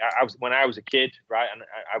time. When I was a kid, right, and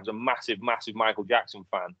I was a massive Michael Jackson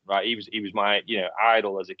fan, right. He was my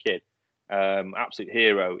idol as a kid. absolute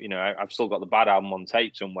hero. You know, I've still got the Bad album on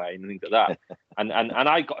tape somewhere and things like that. and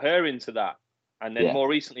I got her into that. And then more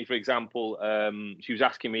recently, for example, she was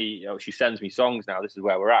asking me, she sends me songs now. This is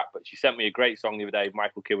where we're at. But she sent me a great song the other day,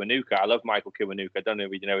 Michael Kiwanuka. I love Michael Kiwanuka. I don't know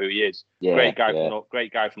if you know who he is. Yeah, great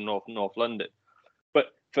guy from North London. But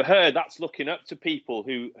for her, that's looking up to people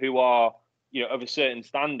who are, you know, of a certain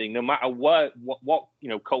standing, no matter what you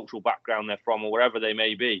know, cultural background they're from or wherever they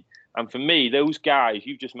may be. And for me, those guys,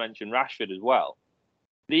 you've just mentioned Rashford as well.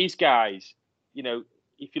 These guys, you know,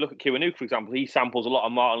 if you look at Kiwanuka, for example, he samples a lot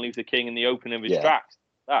of Martin Luther King in the opening of his tracks.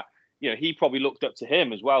 You know, he probably looked up to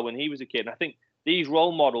him as well when he was a kid. And I think these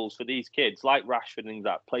role models for these kids, like Rashford and things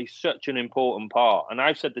like that, play such an important part. And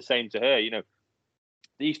I've said the same to her. You know,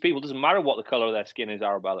 these people, doesn't matter what the color of their skin is,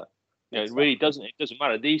 Arabella. You know, it really doesn't. It doesn't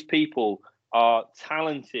matter. These people are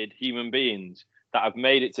talented human beings that have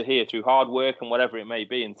made it to here through hard work and whatever it may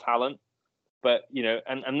be, and talent. But, you know,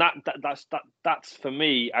 and that's for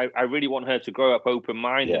me. I really want her to grow up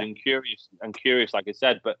open-minded and curious, like I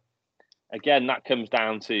said. But again, that comes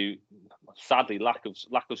down to, sadly, lack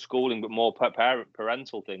of schooling, but more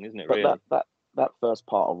parental thing, isn't it? But really, that first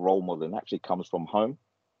part of role modeling actually comes from home.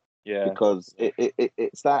 Yeah, because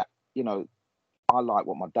it's that, you know, I like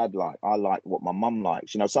what my dad likes. I like what my mum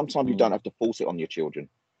likes. You know, sometimes you don't have to force it on your children.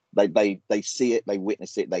 They see it, they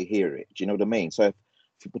witness it, they hear it. Do you know what I mean? So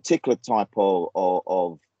if a particular type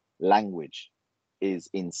of language is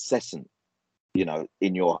incessant, you know,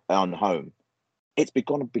 in your own home, it's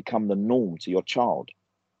going to become the norm to your child.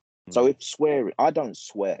 So if swearing, I don't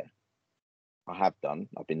swear. I have done.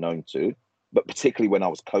 I've been known to, but particularly when I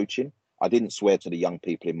was coaching, I didn't swear to the young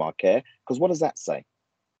people in my care, because what does that say?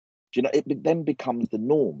 Do you know, it then becomes the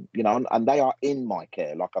norm, you know, and they are in my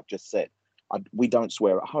care, like I've just said. We don't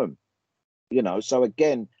swear at home, you know. So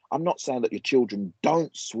again, I'm not saying that your children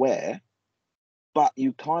don't swear, but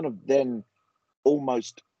you kind of then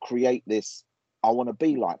almost create this, I want to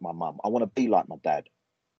be like my mum, I want to be like my dad.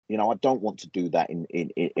 You know, I don't want to do that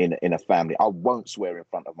in a family. I won't swear in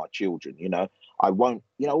front of my children, you know. I won't,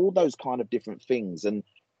 you know, all those kind of different things. And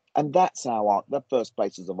that's how the first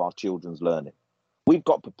basis of our children's learning. We've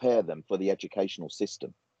got to prepare them for the educational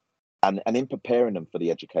system. And in preparing them for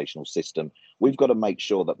the educational system, we've got to make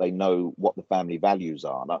sure that they know what the family values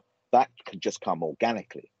are. Now, that could just come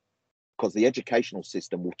organically, because the educational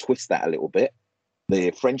system will twist that a little bit.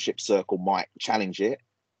 The friendship circle might challenge it,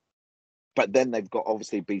 but then they've got to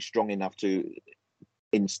obviously be strong enough to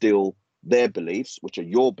instill their beliefs, which are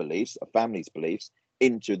your beliefs, a family's beliefs,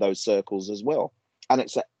 into those circles as well. And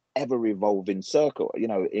it's an ever-evolving circle, you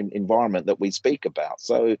know, environment that we speak about.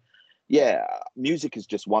 So, yeah, music is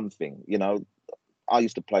just one thing. You know, I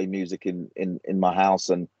used to play music in my house,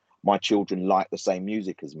 and my children like the same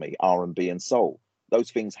music as me, R&B and soul.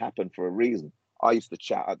 Those things happen for a reason. I used to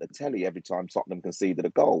shout at the telly every time Tottenham conceded a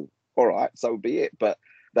goal. All right, so be it. But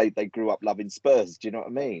they grew up loving Spurs. Do you know what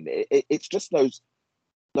I mean? It's just those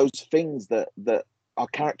things that are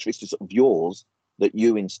characteristics of yours that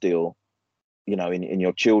you instill, you know, in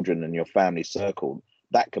your children and your family circle.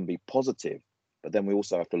 That can be positive, but then we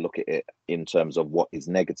also have to look at it in terms of what is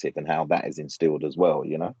negative and how that is instilled as well,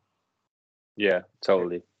 you know? Yeah,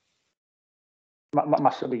 totally.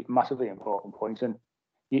 Massively important point. And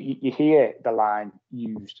you hear the line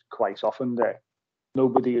used quite often that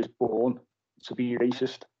nobody is born to be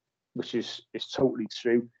racist, which is totally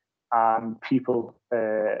true. And people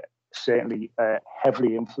certainly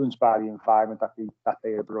heavily influenced by the environment that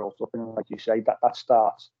they are brought up in. Like you say, that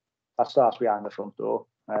starts behind the front door,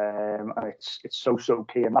 and it's so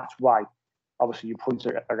key. And that's why, obviously, you point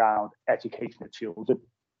around educating the children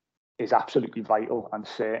is absolutely vital, and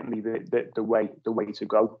certainly the way to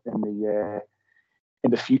go in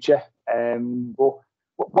the future. But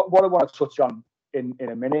what I want to touch on in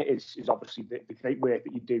a minute is obviously the great work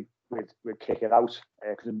that you do with Kick It Out,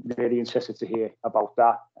 because I'm really interested to hear about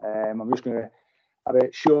that. I'm just going to have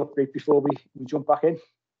a short break before we jump back in.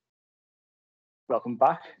 Welcome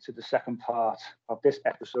back to the second part of this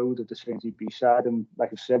episode of the Trinity B-side, and like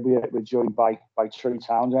I said, we're joined by Troy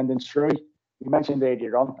Townsend. And Troy, you mentioned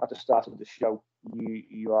earlier on at the start of the show,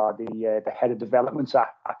 you are the head of development at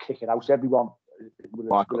Kick It Out. Everyone.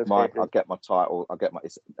 I get my title.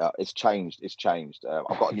 It's changed.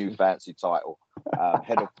 I've got a new fancy title,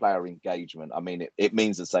 head of player engagement. I mean, it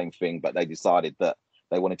means the same thing, but they decided that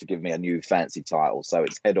they wanted to give me a new fancy title, so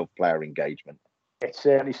it's head of player engagement. It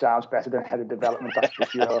certainly sounds better than head of development, that's for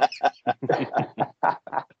sure.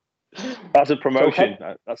 That's a promotion.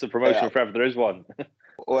 That's a promotion if ever there is one.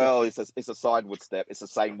 Well, it's a sideward step. It's the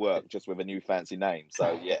same work, just with a new fancy name.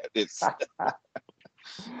 So yeah, it's.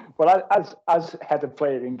 Well, as head of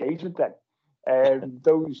player engagement, then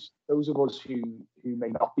Those of us who may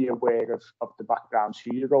not be aware of the background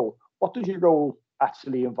to your role, what does your role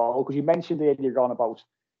actually involve? Because you mentioned earlier on about,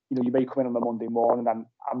 you may come in on a Monday morning, and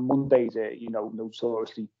Mondays are,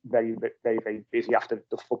 notoriously very, very, very busy after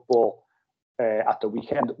the football at the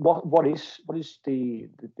weekend. What is the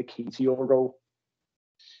key to your role?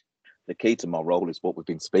 The key to my role is what we've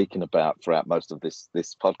been speaking about throughout most of this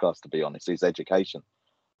podcast, to be honest, is education.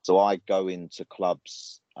 So I go into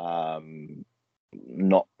clubs,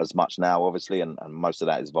 not as much now, obviously, and most of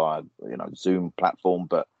that is via, Zoom platform.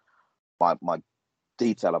 But my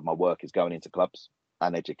detail of my work is going into clubs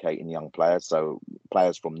and educating young players. So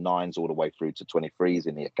players from 9s all the way through to 23s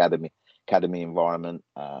in the academy environment,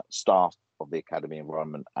 staff of the academy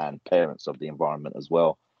environment, and parents of the environment as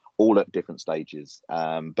well, all at different stages.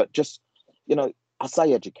 But just, I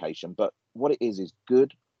say education, but what it is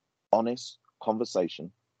good, honest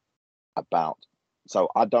conversation about. So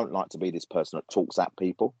I don't like to be this person that talks at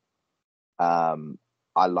people.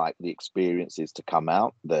 I like the experiences to come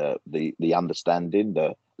out, the understanding,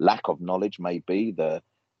 the lack of knowledge, maybe the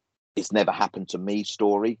 "it's never happened to me"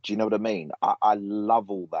 story. Do you know what I mean? I love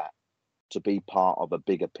all that, to be part of a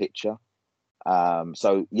bigger picture.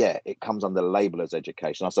 So yeah, it comes under the label as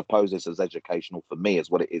education. I suppose it's as educational for me as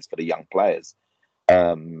what it is for the young players.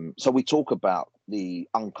 So we talk about the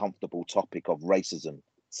uncomfortable topic of racism,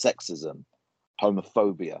 sexism,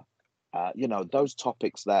 homophobia, those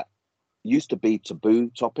topics that used to be taboo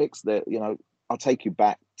topics that, I'll take you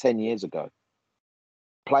back 10 years ago.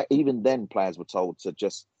 Even then, players were told to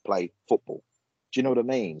just play football. Do you know what I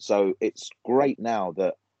mean? So it's great now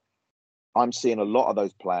that I'm seeing a lot of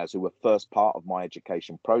those players who were first part of my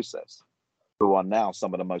education process, who are now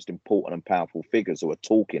some of the most important and powerful figures who are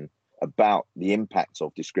talking about the impacts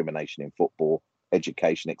of discrimination in football,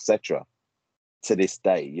 education, etc. to this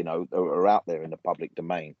day, are out there in the public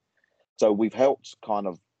domain. So we've helped kind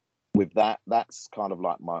of with that. That's kind of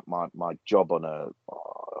like my job on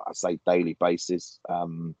I say daily basis.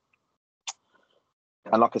 And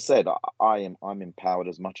like I said, I'm empowered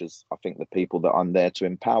as much as I think the people that I'm there to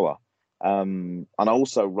empower. And I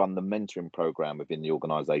also run the mentoring program within the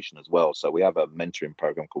organization as well. So we have a mentoring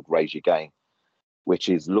program called Raise Your Game, which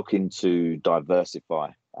is looking to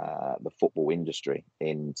diversify the football industry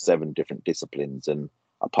in 7 different disciplines. And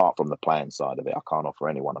apart from the playing side of it, I can't offer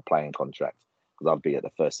anyone a playing contract because I'd be at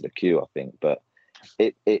the first of the queue, I think. But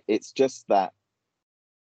it's just that,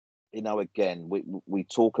 again, we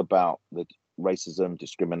talk about the racism,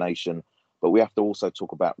 discrimination, but we have to also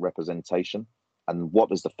talk about representation. And what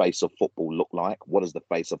does the face of football look like? What does the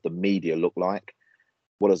face of the media look like?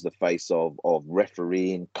 What does the face of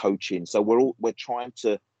refereeing, coaching? So we're trying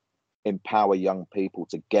to empower young people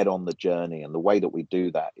to get on the journey. And the way that we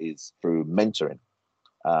do that is through mentoring.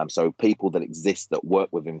 So people that exist that work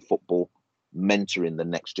within football, mentoring the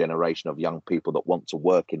next generation of young people that want to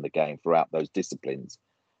work in the game throughout those disciplines.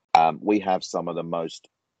 We have some of the most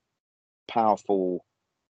powerful,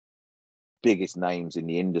 biggest names in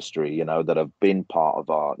the industry, that have been part of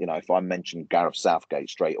our, if I mention Gareth Southgate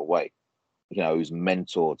straight away, who's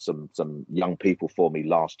mentored some young people for me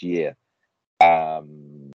last year.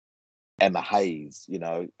 Emma Hayes,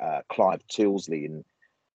 Clive Tilsley and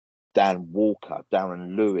Dan Walker,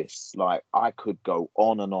 Darren Lewis. Like, I could go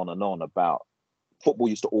on and on and on about football.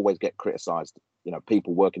 Used to always get criticised.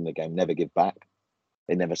 People working the game never give back.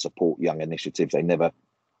 They never support young initiatives. They never.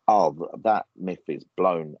 Oh, that myth is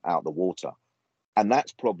blown out the water. And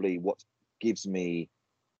that's probably what gives me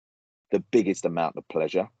the biggest amount of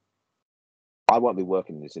pleasure. I won't be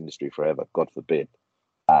working in this industry forever, God forbid.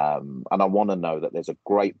 And I want to know that there's a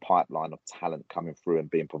great pipeline of talent coming through and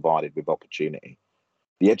being provided with opportunity.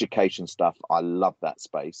 The education stuff, I love that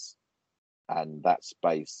space. And that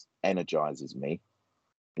space energizes me.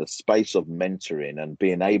 The space of mentoring and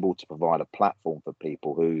being able to provide a platform for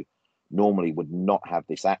people who normally would not have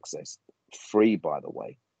this access, free, by the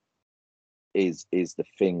way, is the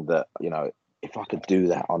thing that, if I could do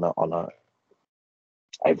that on a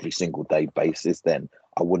every single day basis, then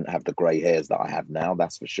I wouldn't have the grey hairs that I have now,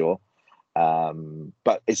 that's for sure.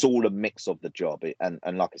 But it's all a mix of the job. And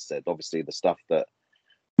like I said, obviously the stuff that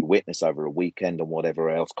you witness over a weekend and whatever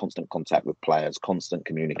else, constant contact with players, constant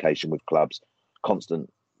communication with clubs,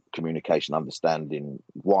 constant communication, understanding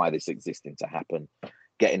why this existing to happen,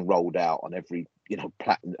 getting rolled out on every,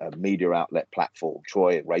 media outlet platform,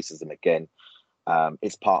 Troy, racism again.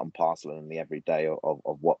 It's part and parcel in the everyday of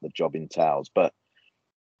what the job entails. But,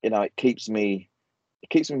 it keeps me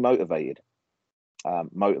motivated,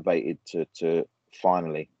 motivated to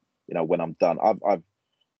finally, when I'm done.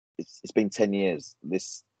 It's been 10 years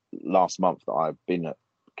this last month that I've been at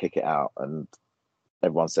Kick It Out, and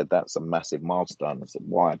everyone said that's a massive milestone. I said,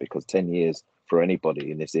 why? Because 10 years for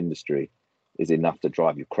anybody in this industry is enough to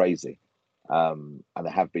drive you crazy. And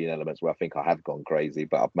there have been elements where I think I have gone crazy,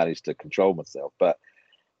 but I've managed to control myself. But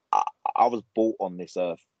I was brought on this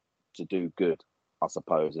earth to do good, I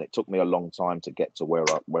suppose, and it took me a long time to get to where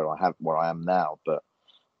I am now. But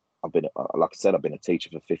I've been, like I said, I've been a teacher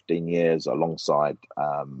for 15 years, alongside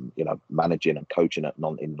managing and coaching at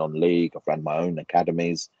non-league. I've ran my own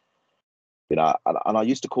academies, and I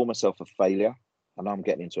used to call myself a failure. I know I'm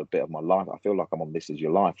getting into a bit of my life. I feel like I'm on This Is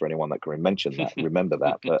Your Life for anyone that can remember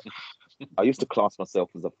that. But I used to class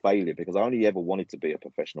myself as a failure because I only ever wanted to be a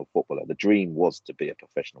professional footballer. The dream was to be a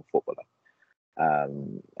professional footballer.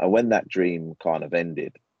 And when that dream kind of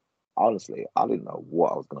ended, honestly, I didn't know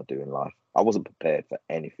what I was going to do in life. I wasn't prepared for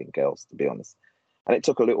anything else, to be honest. And it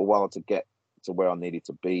took a little while to get to where I needed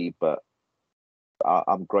to be, but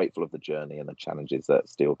I'm grateful of the journey and the challenges that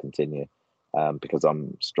still continue, because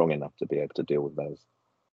I'm strong enough to be able to deal with those.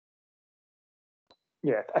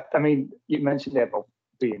 Yeah, I mean, you mentioned there about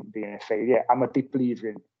being a failure. I'm a deep believer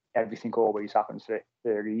in everything always happens for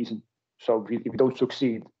a reason. So if you don't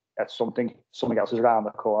succeed at something else is around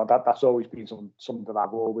the corner. That's always been something that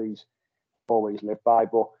I've always lived by.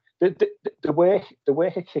 But the work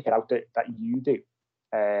at Kick It Out that you do,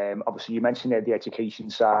 obviously you mentioned there the education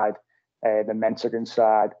side, the mentoring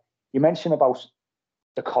side. You mentioned about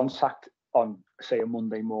the contact on, say, a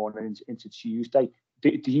Monday morning into Tuesday.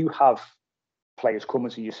 Do you have players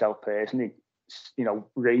coming to yourself personally,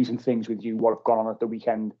 raising things with you, what have gone on at the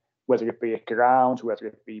weekend, whether it be at grounds, whether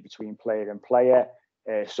it be between player and player,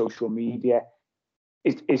 social media?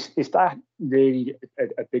 Is that really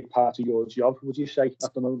a big part of your job, would you say,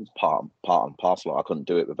 at the moment? Part and parcel. I couldn't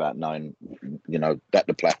do it without knowing, that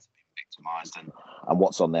the players have been victimised and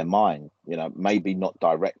what's on their mind. Maybe not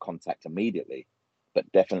direct contact immediately, but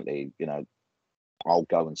definitely, I'll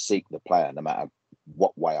go and seek the player no matter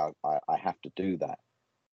what way I have to do that.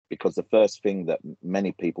 Because the first thing that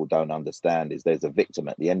many people don't understand is there's a victim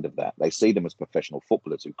at the end of that. They see them as professional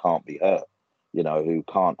footballers who can't be hurt, who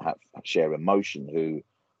can't share emotion,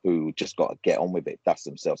 who just got to get on with it, dust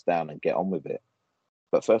themselves down and get on with it.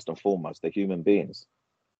 But first and foremost, they're human beings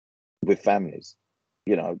with families,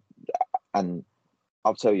 and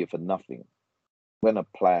I'll tell you for nothing, when a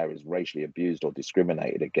player is racially abused or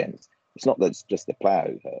discriminated against, it's not that it's just the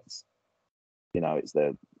player who hurts. It's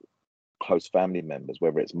the close family members,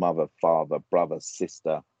 whether it's mother, father, brother,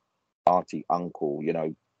 sister, auntie, uncle,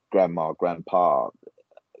 grandma, grandpa.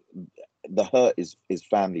 The hurt is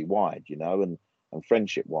family wide, and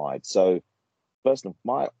friendship wide. So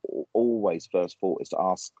my always first thought is to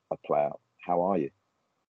ask a player, how are you?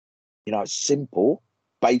 It's simple,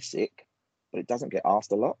 basic, but it doesn't get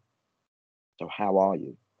asked a lot. So how are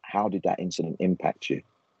you? How did that incident impact you?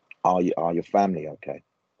 Are your family okay?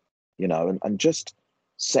 And just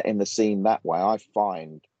setting the scene that way, I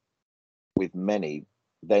find with many,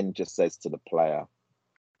 then just says to the player,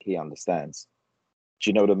 he understands. Do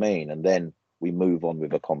you know what I mean? And then we move on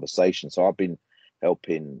with a conversation. So I've been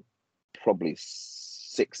helping probably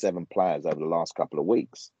 6-7 players over the last couple of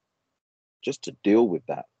weeks just to deal with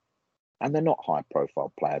that. And they're not high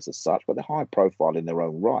profile players as such, but they're high profile in their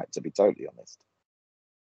own right, to be totally honest.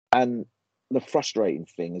 And the frustrating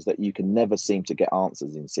thing is that you can never seem to get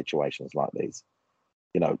answers in situations like these,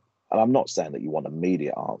 and I'm not saying that you want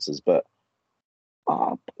immediate answers, but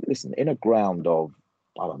listen, in a ground of,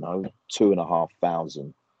 I don't know,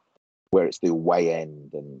 2,500, where it's the away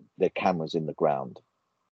end and there are cameras in the ground,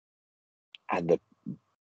 and the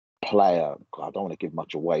player, I don't want to give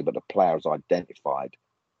much away, but the player is identified,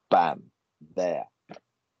 bam, there.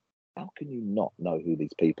 How can you not know who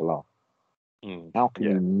these people are? How can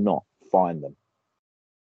you not find them?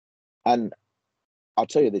 And I'll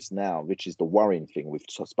tell you this now, which is the worrying thing. We've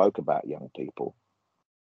spoke about young people.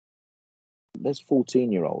 There's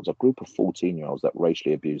 14-year-olds, a group of 14-year-olds that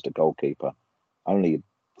racially abused a goalkeeper only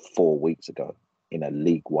 4 weeks ago in a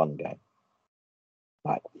League One game.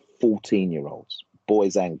 Like 14-year-olds,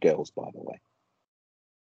 boys and girls, by the way.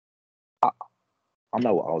 I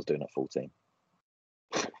know what I was doing at 14.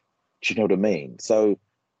 Do you know what I mean? So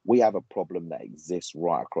we have a problem that exists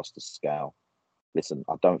right across the scale. Listen,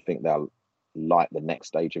 I don't think they'll like the next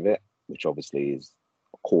stage of it, which obviously is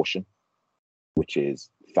caution, which is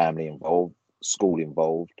family involved, school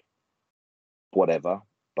involved, whatever.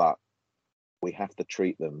 But we have to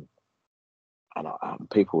treat them. And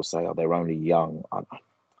people say, "Oh, they're only young."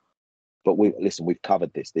 But we've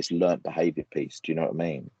covered this learnt behaviour piece. Do you know what I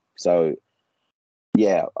mean? So,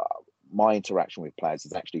 yeah, my interaction with players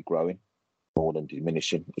is actually growing more than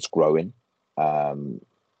diminishing. It's growing.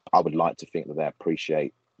 I would like to think that they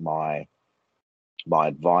appreciate my my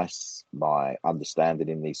advice, my understanding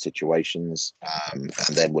in these situations, and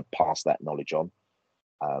then would pass that knowledge on.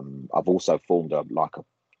 I've also formed a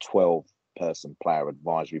 12-person player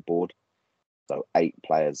advisory board. So 8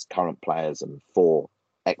 players, current players, and 4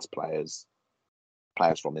 ex-players,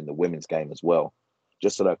 players from in the women's game as well,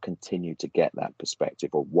 just so they'll continue to get that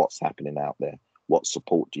perspective of what's happening out there. What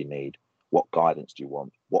support do you need? What guidance do you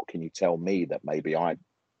want? What can you tell me that maybe I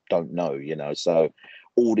don't know, So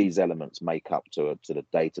all these elements make up to the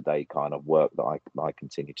day-to-day kind of work that I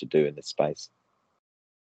continue to do in this space.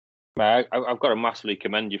 Mate, I've got to massively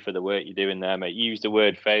commend you for the work you're doing there, mate. You used the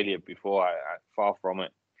word failure before. Far from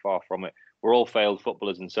it. We're all failed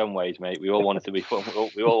footballers in some ways, mate. We all wanted to be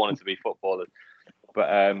footballers.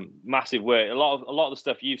 But massive work. A lot of the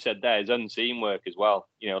stuff you've said there is unseen work as well.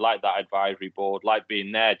 Like that advisory board, like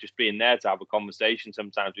being there, just being there to have a conversation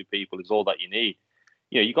sometimes with people is all that you need.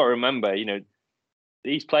 You got to remember,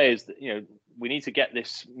 these players, we need to get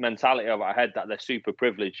this mentality of our head that they're super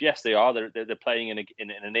privileged. Yes, they are. They're playing in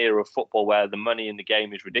an era of football where the money in the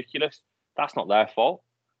game is ridiculous. That's not their fault.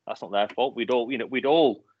 We'd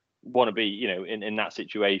all want to be, in that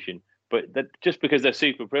situation. But just because they're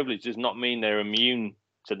super privileged does not mean they're immune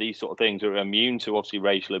to these sort of things, or immune to obviously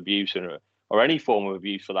racial abuse or any form of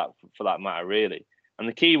abuse for that matter, really. And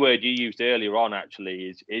the key word you used earlier on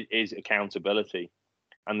actually is accountability.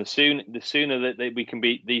 And the sooner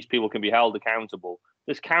that these people can be held accountable.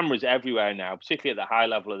 There's cameras everywhere now, particularly at the high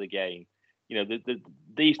level of the game.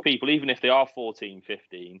 These people, even if they are 14,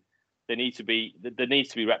 15, there needs to be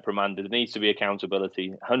reprimanded. There needs to be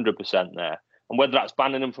accountability, 100% there. And whether that's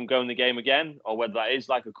banning them from going the game again, or whether that is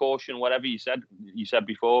like a caution, whatever you said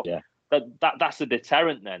before, yeah. that's a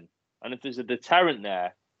deterrent then. And if there's a deterrent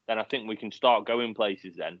there, then I think we can start going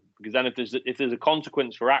places then. Because then if there's a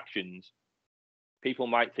consequence for actions, people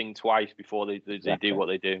might think twice before they do what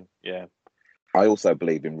they do. Yeah. I also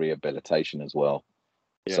believe in rehabilitation as well.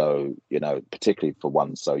 Yeah. So, particularly for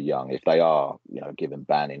one so young, if they are, given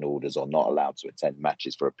banning orders or not allowed to attend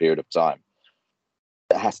matches for a period of time,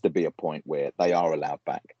 there has to be a point where they are allowed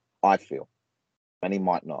back, I feel. And he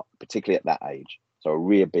might not, particularly at that age. So a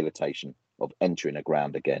rehabilitation of entering a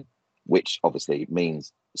ground again, which obviously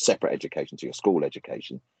means separate education to your school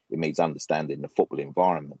education. It means understanding the football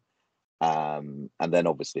environment. And then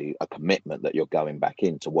obviously a commitment that you're going back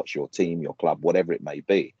in to watch your team, your club, whatever it may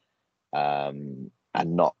be, and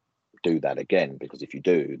not do that again. Because if you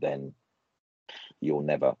do, then you'll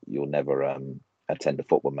never attend a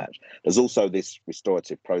football match. There's also this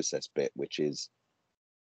restorative process bit, which is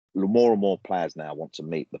more and more players now want to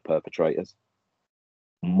meet the perpetrators.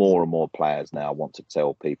 More and more players now want to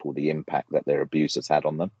tell people the impact that their abuse has had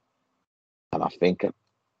on them. And I think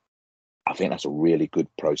that's a really good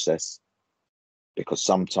process, because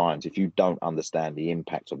sometimes if you don't understand the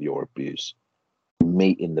impact of your abuse,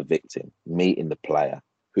 meeting the victim, meeting the player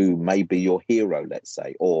who may be your hero, let's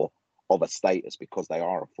say, or of a status because they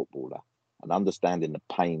are a footballer, and understanding the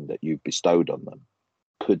pain that you've bestowed on them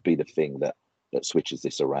could be the thing that switches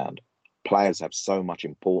this around. Players have so much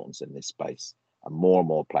importance in this space, and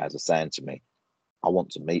more players are saying to me, I want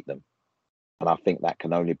to meet them. And I think that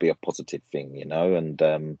can only be a positive thing,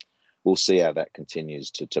 and we'll see how that continues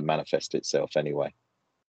to manifest itself anyway.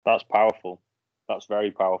 That's powerful. That's very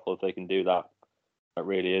powerful if they can do that. It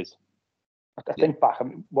really is. I think back,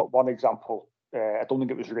 one example, I don't think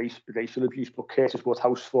it was racial abuse, but Curtis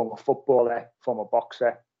Woodhouse, former footballer, former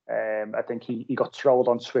boxer, I think he got trolled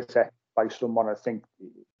on Twitter by someone, I think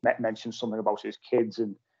mentioned something about his kids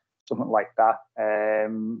and something like that.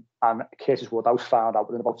 And Curtis Woodhouse found out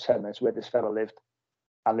within about 10 minutes where this fella lived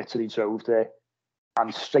and literally drove there.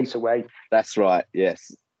 And straight away. That's right,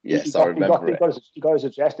 yes. Yes, I remember it. He got his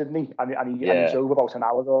address, didn't he? And he drove about an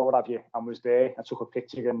hour or what have you, and was there and took a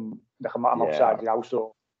picture and I'm outside the house.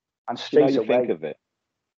 And straight away. Think of it.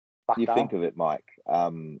 You think of it, Mike.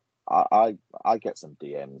 I get some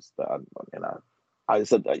DMs that I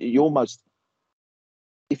said you almost,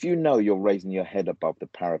 if you're raising your head above the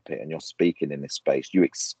parapet and you're speaking in this space, you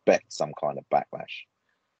expect some kind of backlash.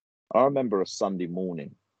 I remember a Sunday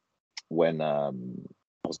morning when I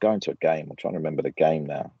was going to a game. I'm trying to remember the game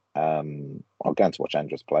now. I'm going to watch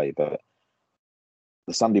Andros play, but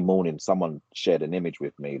the Sunday morning, someone shared an image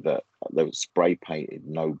with me that there was spray painted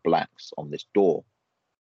 "No Blacks" on this door,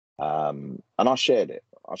 and I shared it.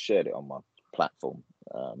 I shared it on my platform,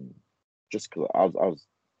 just because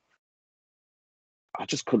I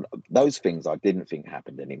just couldn't. Those things I didn't think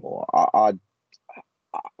happened anymore. I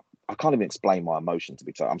can't even explain my emotion, to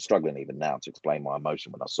be told. I'm struggling even now to explain my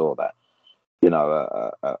emotion when I saw that.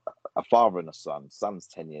 A father and a son's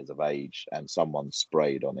 10 years of age, and someone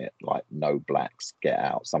sprayed on it like "No Blacks, get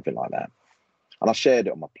out," something like that. and I shared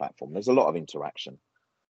it on my platform. There's a lot of interaction.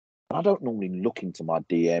 And I don't normally look into my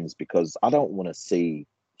DMs because I don't want to see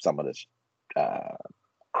some of the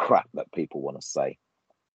crap that people want to say.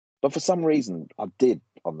 But for some reason, I did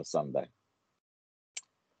on the Sunday.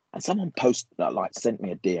 And someone sent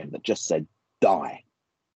me a DM that just said, die.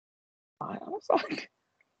 I was like,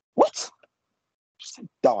 what? Just said,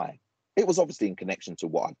 die. It was obviously in connection to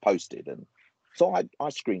what I posted. And so I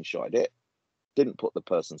screenshotted it, didn't put the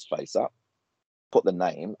person's face up, put the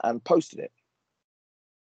name and posted it.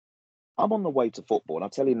 I'm on the way to football. And I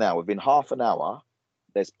tell you now, within half an hour,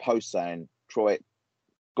 there's posts saying, Troy,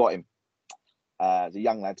 got him. He's a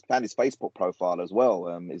young lad. Found his Facebook profile as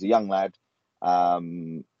well. He's a young lad. I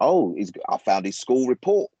found his school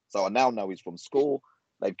report. So I now know he's from school.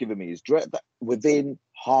 They've given me his address within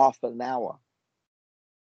half an hour.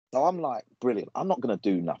 So I'm like, brilliant. I'm not going to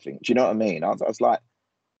do nothing. Do you know what I mean? I was like,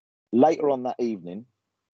 later on that evening,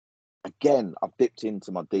 again, I've dipped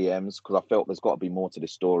into my DMs because I felt there's got to be more to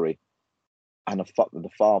this story. And the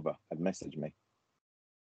father had messaged me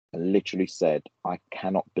and literally said, I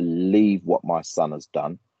cannot believe what my son has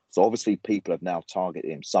done. So obviously people have now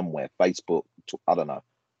targeted him somewhere, Facebook, I don't know.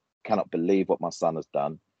 Cannot believe what my son has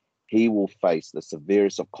done. He will face the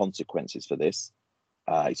severest of consequences for this.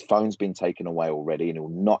 His phone's been taken away already and he will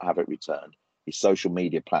not have it returned. His social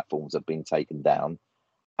media platforms have been taken down.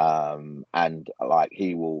 And like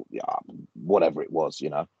he will, whatever it was, you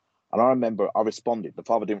know. And I remember I responded. The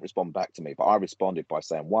father didn't respond back to me, but I responded by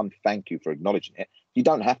saying, one, thank you for acknowledging it. You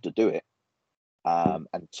don't have to do it. And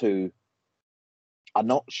two, I'm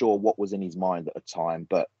not sure what was in his mind at the time,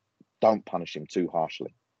 but don't punish him too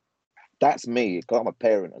harshly. That's me, because I'm a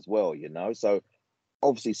parent as well, you know. So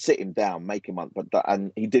obviously sit him down, make him up,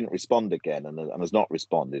 and he didn't respond again and has not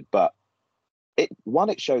responded. But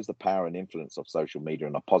it shows the power and influence of social media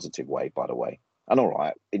in a positive way, by the way. And all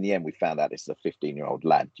right, in the end, we found out this is a 15-year-old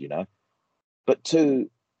lad, you know. But two,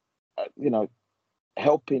 you know,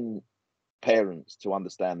 helping parents to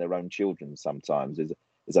understand their own children sometimes is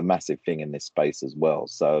a massive thing in this space as well.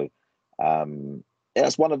 So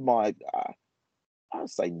that's one of my, I would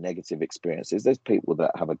say, negative experiences. There's people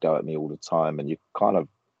that have a go at me all the time, and you kind of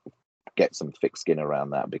get some thick skin around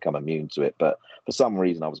that and become immune to it. But for some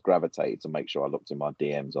reason, I was gravitated to make sure I looked in my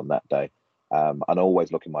DMs on that day. And I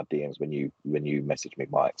always look in my DMs when you message me,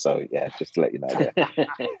 Mike. So yeah, just to let you know there.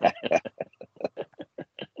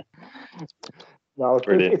 No,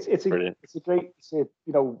 Brilliant. it's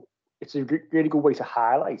a really good way to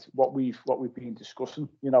highlight what we've been discussing,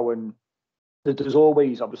 you know, and there's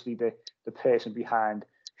always obviously the person behind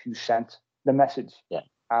who sent the message. Yeah.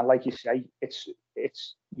 And like you say, it's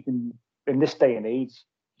you can, in this day and age,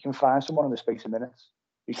 you can find someone in the space of minutes,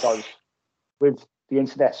 because with the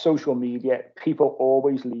internet, social media, people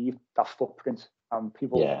always leave that footprint, and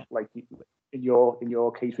people like in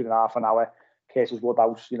your case within half an hour, cases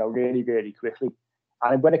Woodhouse, you know, really, really quickly.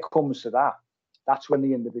 And when it comes to that, that's when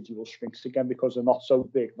the individual shrinks again, because they're not so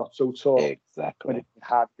big, not so tall. Exactly. When it's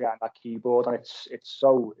hard behind that keyboard, and it's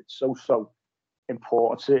so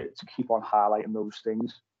important to keep on highlighting those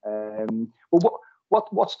things. Well,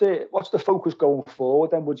 what's the focus going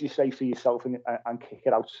forward then, would you say, for yourself and kick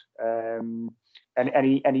it out? And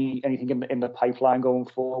anything in the pipeline going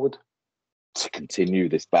forward? To continue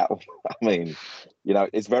this battle. I mean, you know,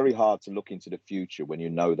 it's very hard to look into the future when you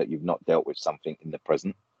know that you've not dealt with something in the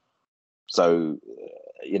present. So,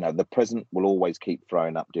 you know, the present will always keep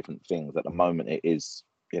throwing up different things. At the moment, it is,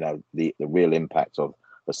 you know, the real impact of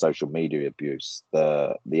the social media abuse,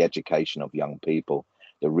 the education of young people,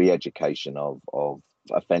 the re-education of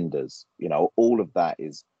offenders. You know, all of that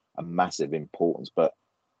is a massive importance. But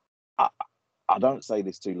I don't say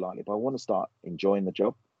this too lightly, but I want to start enjoying the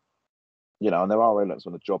job. You know, and there are elements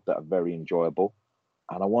on the job that are very enjoyable.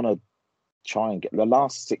 And I want to try and the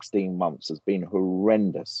last 16 months has been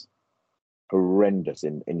horrendous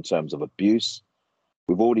in terms of abuse.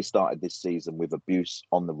 We've already started this season with abuse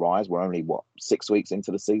on the rise. We're only, 6 weeks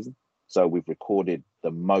into the season? So we've recorded the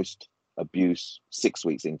most abuse 6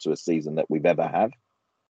 weeks into a season that we've ever had.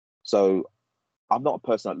 So I'm not a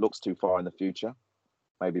person that looks too far in the future,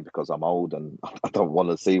 maybe because I'm old and I don't want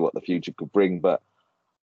to see what the future could bring, but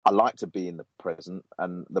I like to be in the present,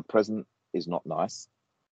 and the present is not nice.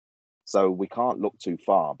 So we can't look too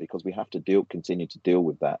far, because we have to continue to deal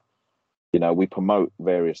with that. You know, we promote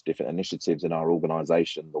various different initiatives in our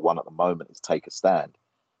organisation. The one at the moment is Take a Stand,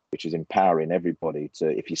 which is empowering everybody to,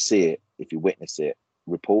 if you see it, if you witness it,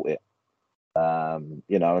 report it.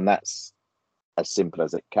 You know, and that's as simple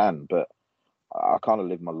as it can. But I kind of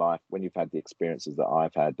live my life, when you've had the experiences that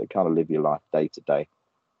I've had, to kind of live your life day to day.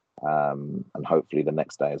 And hopefully the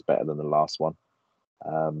next day is better than the last one.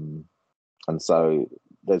 And so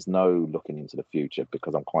there's no looking into the future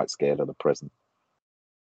because I'm quite scared of the present.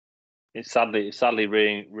 It's sadly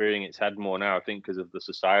rearing its head more now, I think, because of the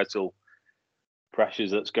societal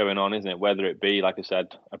pressures that's going on, isn't it? Whether it be, like I said,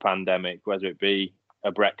 a pandemic, whether it be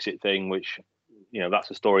a Brexit thing, which,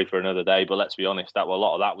 that's a story for another day. But let's be honest, a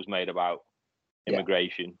lot of that was made about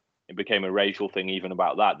immigration. Yeah. It became a racial thing even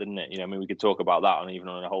about that, didn't it? We could talk about that even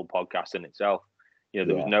on a whole podcast in itself. There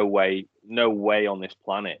was no way on this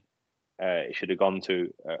planet it should have gone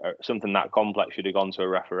to something that complex should have gone to a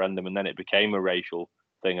referendum, and then it became a racial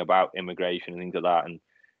thing about immigration and things like that, and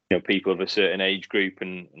people of a certain age group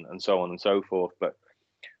and so on and so forth. But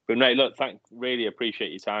Nate, look, really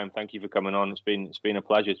appreciate your time. Thank you for coming on. It's been a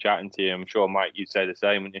pleasure chatting to you. I'm sure, Mike, you'd say the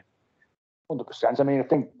same, wouldn't you? 100%. I mean, I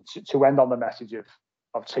think to end on the message of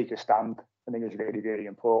take a stand, I think is really, really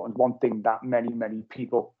important. One thing that many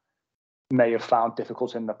people may have found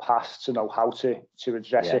difficult in the past to know how to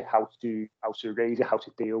address it, how to raise it, how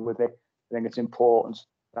to deal with it. I think it's important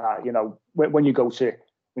that when you go to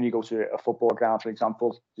a football ground, for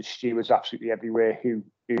example, the stewards absolutely everywhere who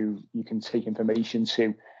you can take information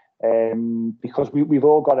to, because we've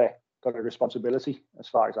all got a responsibility as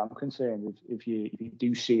far as I'm concerned. If you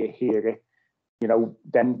do see it, hear it,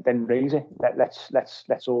 then raise it.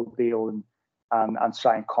 Let's all deal and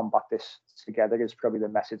try and combat this together is probably the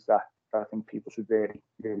message that I think people should really,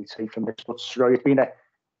 really take from this. But Roy, it's been an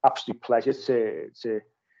absolute pleasure to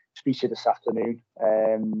speak to you this afternoon.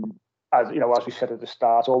 As we said at the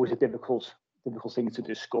start, always a difficult thing to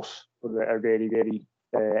discuss, but a really, really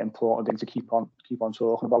important thing to keep on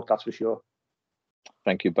talking about. That's for sure.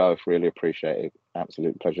 Thank you both. Really appreciate it.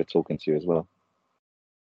 Absolute pleasure talking to you as well.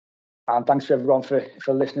 And thanks for everyone for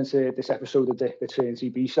listening to this episode of the Trinity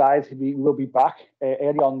B-side. We will be back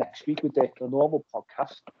early on next week with the normal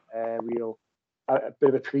podcast. We'll a bit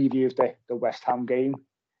of a preview of the West Ham game.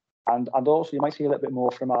 And also you might see a little bit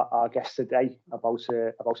more from our guest today about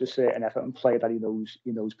a certain Everton player that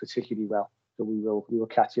he knows particularly well. So we will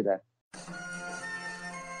catch you then.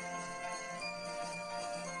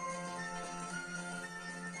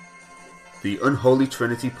 The Unholy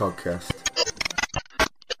Trinity Podcast.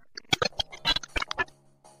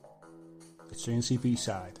 The Trinity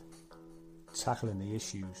B-side, tackling the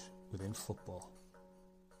issues within football.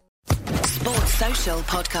 Sports Social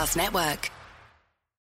Podcast Network.